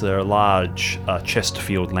sorts. There are large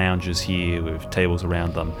Chesterfield lounges here with tables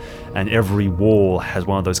around them, and every wall has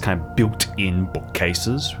one of those kind of built-in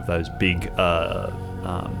bookcases with those big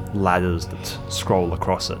ladders that scroll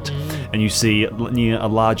across it. And you see near a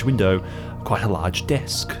large window quite a large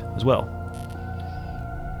desk as well.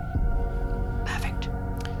 Perfect.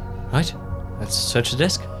 Right. Let's search the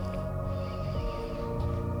desk.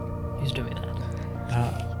 Who's doing that?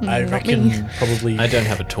 I not reckon me. probably. I don't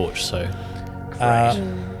have a torch, so...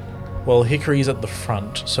 Well, Hickory's at the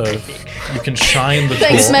front, so if you can shine the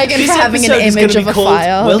Thanks, torch. Megan, This for having an episode is image gonna of be a called,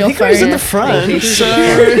 fire. Well, on your Hickory's phone. in the front, so...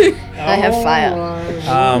 I have fire.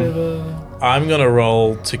 I'm gonna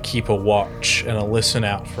roll to keep a watch and a listen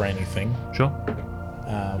out for anything. Sure.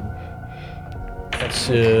 That's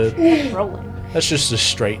just a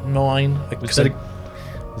straight 9. Is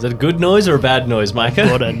that a good noise or a bad noise, Micah?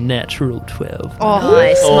 Got a natural 12. Oh,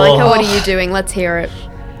 nice. Micah, what are you doing? Let's hear it.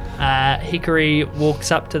 Hickory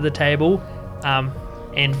walks up to the table,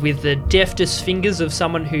 and with the deftest fingers of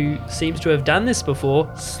someone who seems to have done this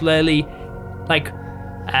before, slowly,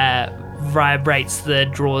 vibrates the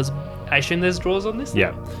drawers. I assume there's drawers on this?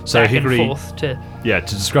 Yeah. So Back Hickory, and forth to... yeah,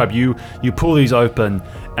 to describe you pull these open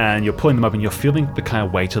and you're pulling them up and you're feeling the kind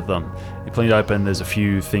of weight of them. You're pulling it open, there's a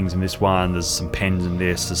few things in this one, there's some pens in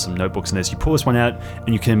this, there's some notebooks in this. You pull this one out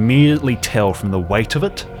and you can immediately tell from the weight of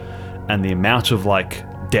it and the amount of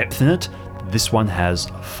depth in it, this one has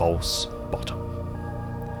a false bottom.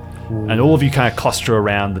 And all of you kind of cluster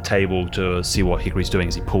around the table to see what Hickory's doing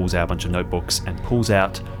as he pulls out a bunch of notebooks and pulls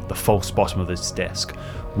out the false bottom of this desk.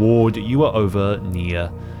 Ward, you are over near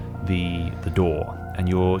the door and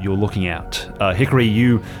you're looking out. Hickory,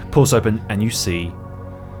 you pull this open and you see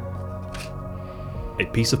a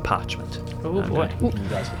piece of parchment. Oh, boy. You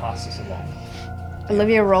guys pass this along.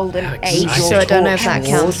 Olivia rolled an 8, exciting. so I don't know if that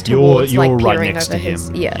counts You're towards like right peering next over to him. his.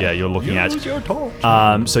 Yeah. You're looking at.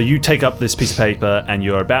 So you take up this piece of paper and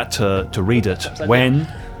you're about to read it when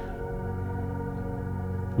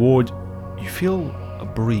Ward, you feel a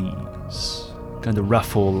breeze kind of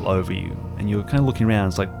ruffle over you, and you're kind of looking around.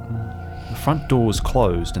 It's like the front door's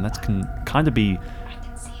closed, and that can kind of be.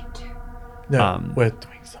 No, we're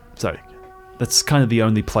doing something. So that's kind of the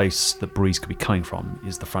only place that breeze could be coming from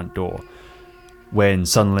is the front door. When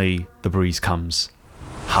suddenly the breeze comes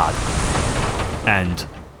hard and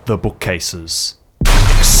the bookcases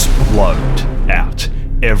explode out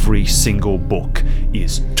every single book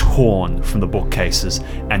is torn from the bookcases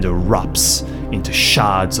and erupts into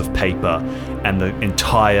shards of paper, and the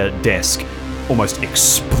entire desk almost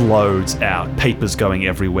explodes out. Papers going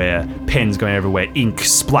everywhere, pens going everywhere, ink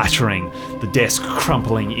splattering, the desk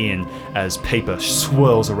crumpling in as paper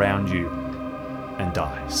swirls around you and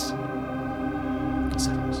dies.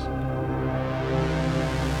 Settles.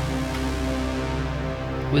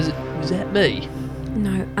 Was that me?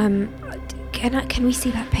 No, can we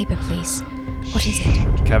see that paper, please? What is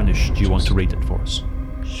it? Cavendish, do you want to read it for us?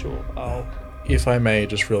 Sure. If I may,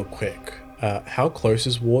 just real quick, how close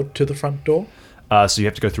is Ward to the front door? So you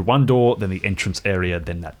have to go through one door, then the entrance area,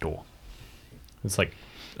 then that door. It's like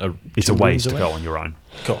It's a ways to go on your own.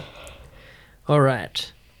 Cool. All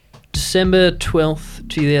right. December 12th,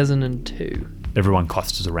 2002. Everyone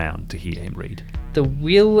clusters around to hear him read. The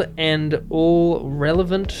will and all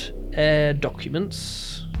relevant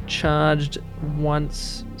documents changed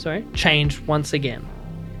once again.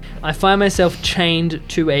 I find myself chained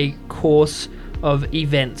to a course of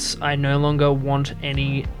events I no longer want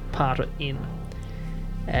any part in.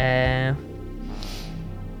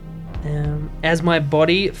 As my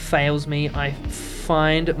body fails me, I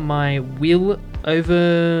find my will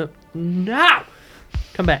over... No!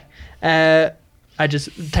 Come back. I just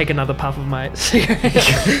take another puff of my cigarette.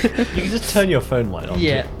 You can just turn your phone light on.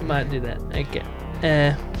 Yeah, might do that. Okay.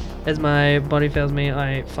 As my body fails me,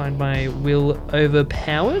 I find my will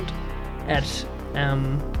overpowered at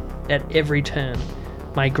every turn.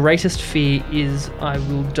 My greatest fear is I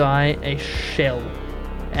will die a shell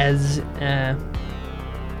as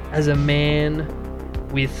a man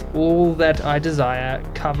with all that I desire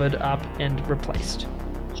covered up and replaced.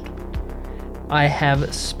 I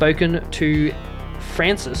have spoken to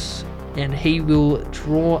Francis, and he will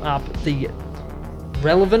draw up the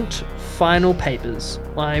relevant final papers.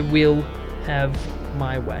 I will have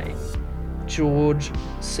my way. George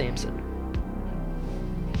Sampson.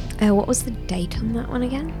 What was the date on that one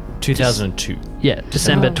again? 2002. Yeah,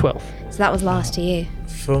 December Oh. 12th. So that was last year.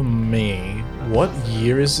 For me, what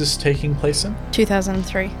year is this taking place in?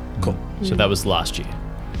 2003. Cool. So that was last year.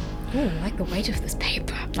 Oh, I like the weight of this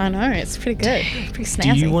paper. I know, it's pretty good. Pretty Do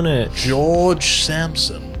snazzy. you want to... George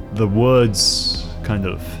Sampson. The words kind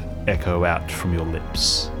of echo out from your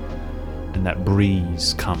lips, and that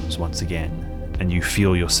breeze comes once again, and you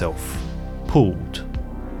feel yourself pulled,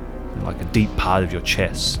 like a deep part of your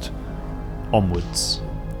chest, onwards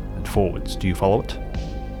and forwards. Do you follow it?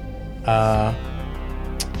 I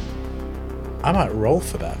might roll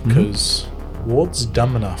for that, because Ward's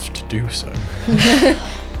dumb enough to do so.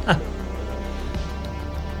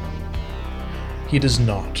 He does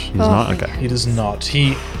not. He's not? thank Okay. He does not.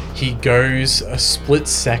 He goes a split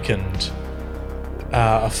second,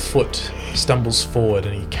 a foot stumbles forward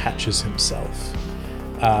and he catches himself.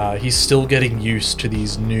 He's still getting used to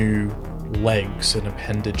these new legs and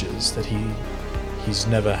appendages that he's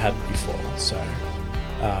never had before. So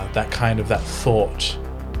that thought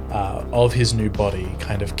of his new body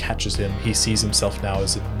kind of catches him. He sees himself now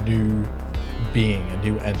as a new being, a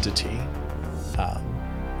new entity.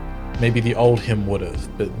 Maybe the old him would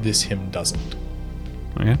have, but this him doesn't.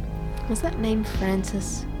 Okay. Was that name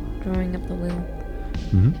Francis drawing up the will?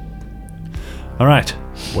 All right.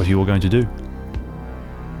 What are you all going to do?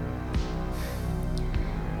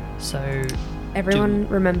 So, Everyone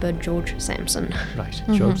remember George Sampson. Right,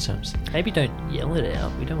 George Sampson. Maybe don't yell it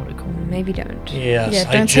out. We don't want to call him. Maybe don't. Yes, Yeah,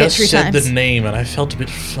 I don't say it just 3 said times. the name and I felt a bit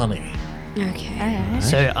funny. Okay.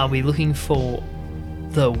 So are we looking for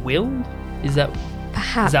the will? Is that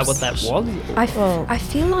Perhaps. what that was? I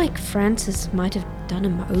feel like Francis might have done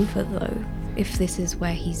him over, though, if this is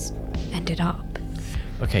where he's ended up.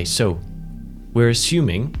 Okay, so we're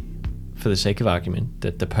assuming, for the sake of argument,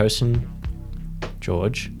 that the person,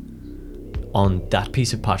 George, on that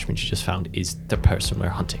piece of parchment you just found is the person we're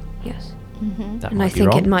hunting. Yes. That And might I be think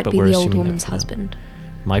wrong, it might but be we're the old assuming that woman's for now. husband.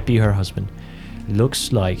 Might be her husband.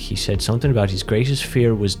 Looks like he said something about his greatest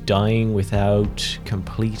fear was dying without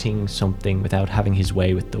completing something, without having his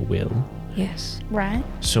way with the will. Yes. Right.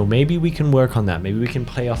 So maybe we can work on that. Maybe we can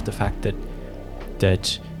play off the fact that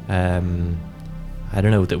I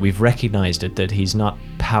don't know, that we've recognized it, that he's not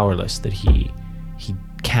powerless, that he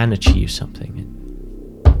can achieve something.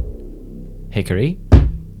 Hickory,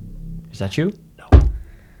 is that you?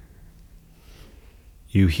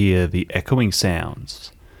 You hear the echoing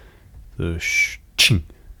sounds. The ching,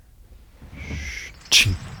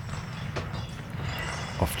 ching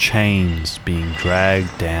of chains being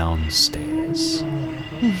dragged downstairs.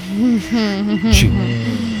 Ching,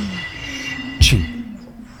 ching.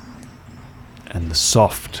 And the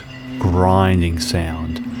soft grinding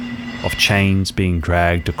sound of chains being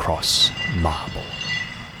dragged across marble.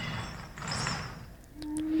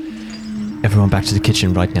 Everyone back to the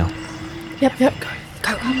kitchen right now. Yep.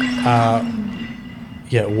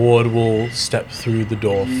 Yeah, Ward will step through the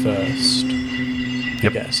door first.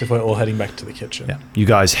 Yep. Yes, if we're all heading back to the kitchen. Yeah. You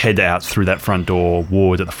guys head out through that front door,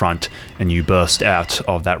 Ward at the front, and you burst out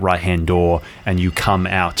of that right-hand door, and you come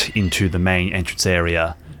out into the main entrance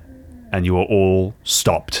area, and you are all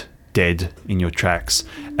stopped dead in your tracks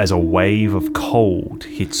as a wave of cold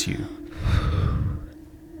hits you.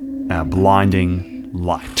 A blinding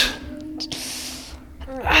light.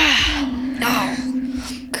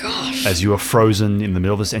 As you are frozen in the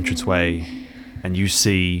middle of this entranceway, and you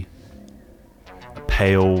see a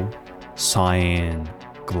pale, cyan,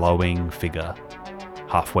 glowing figure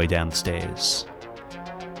halfway down the stairs.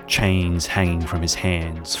 Chains hanging from his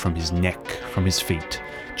hands, from his neck, from his feet.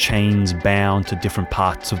 Chains bound to different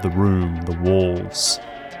parts of the room, the walls.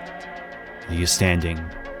 He is standing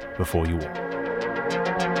before you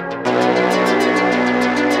all.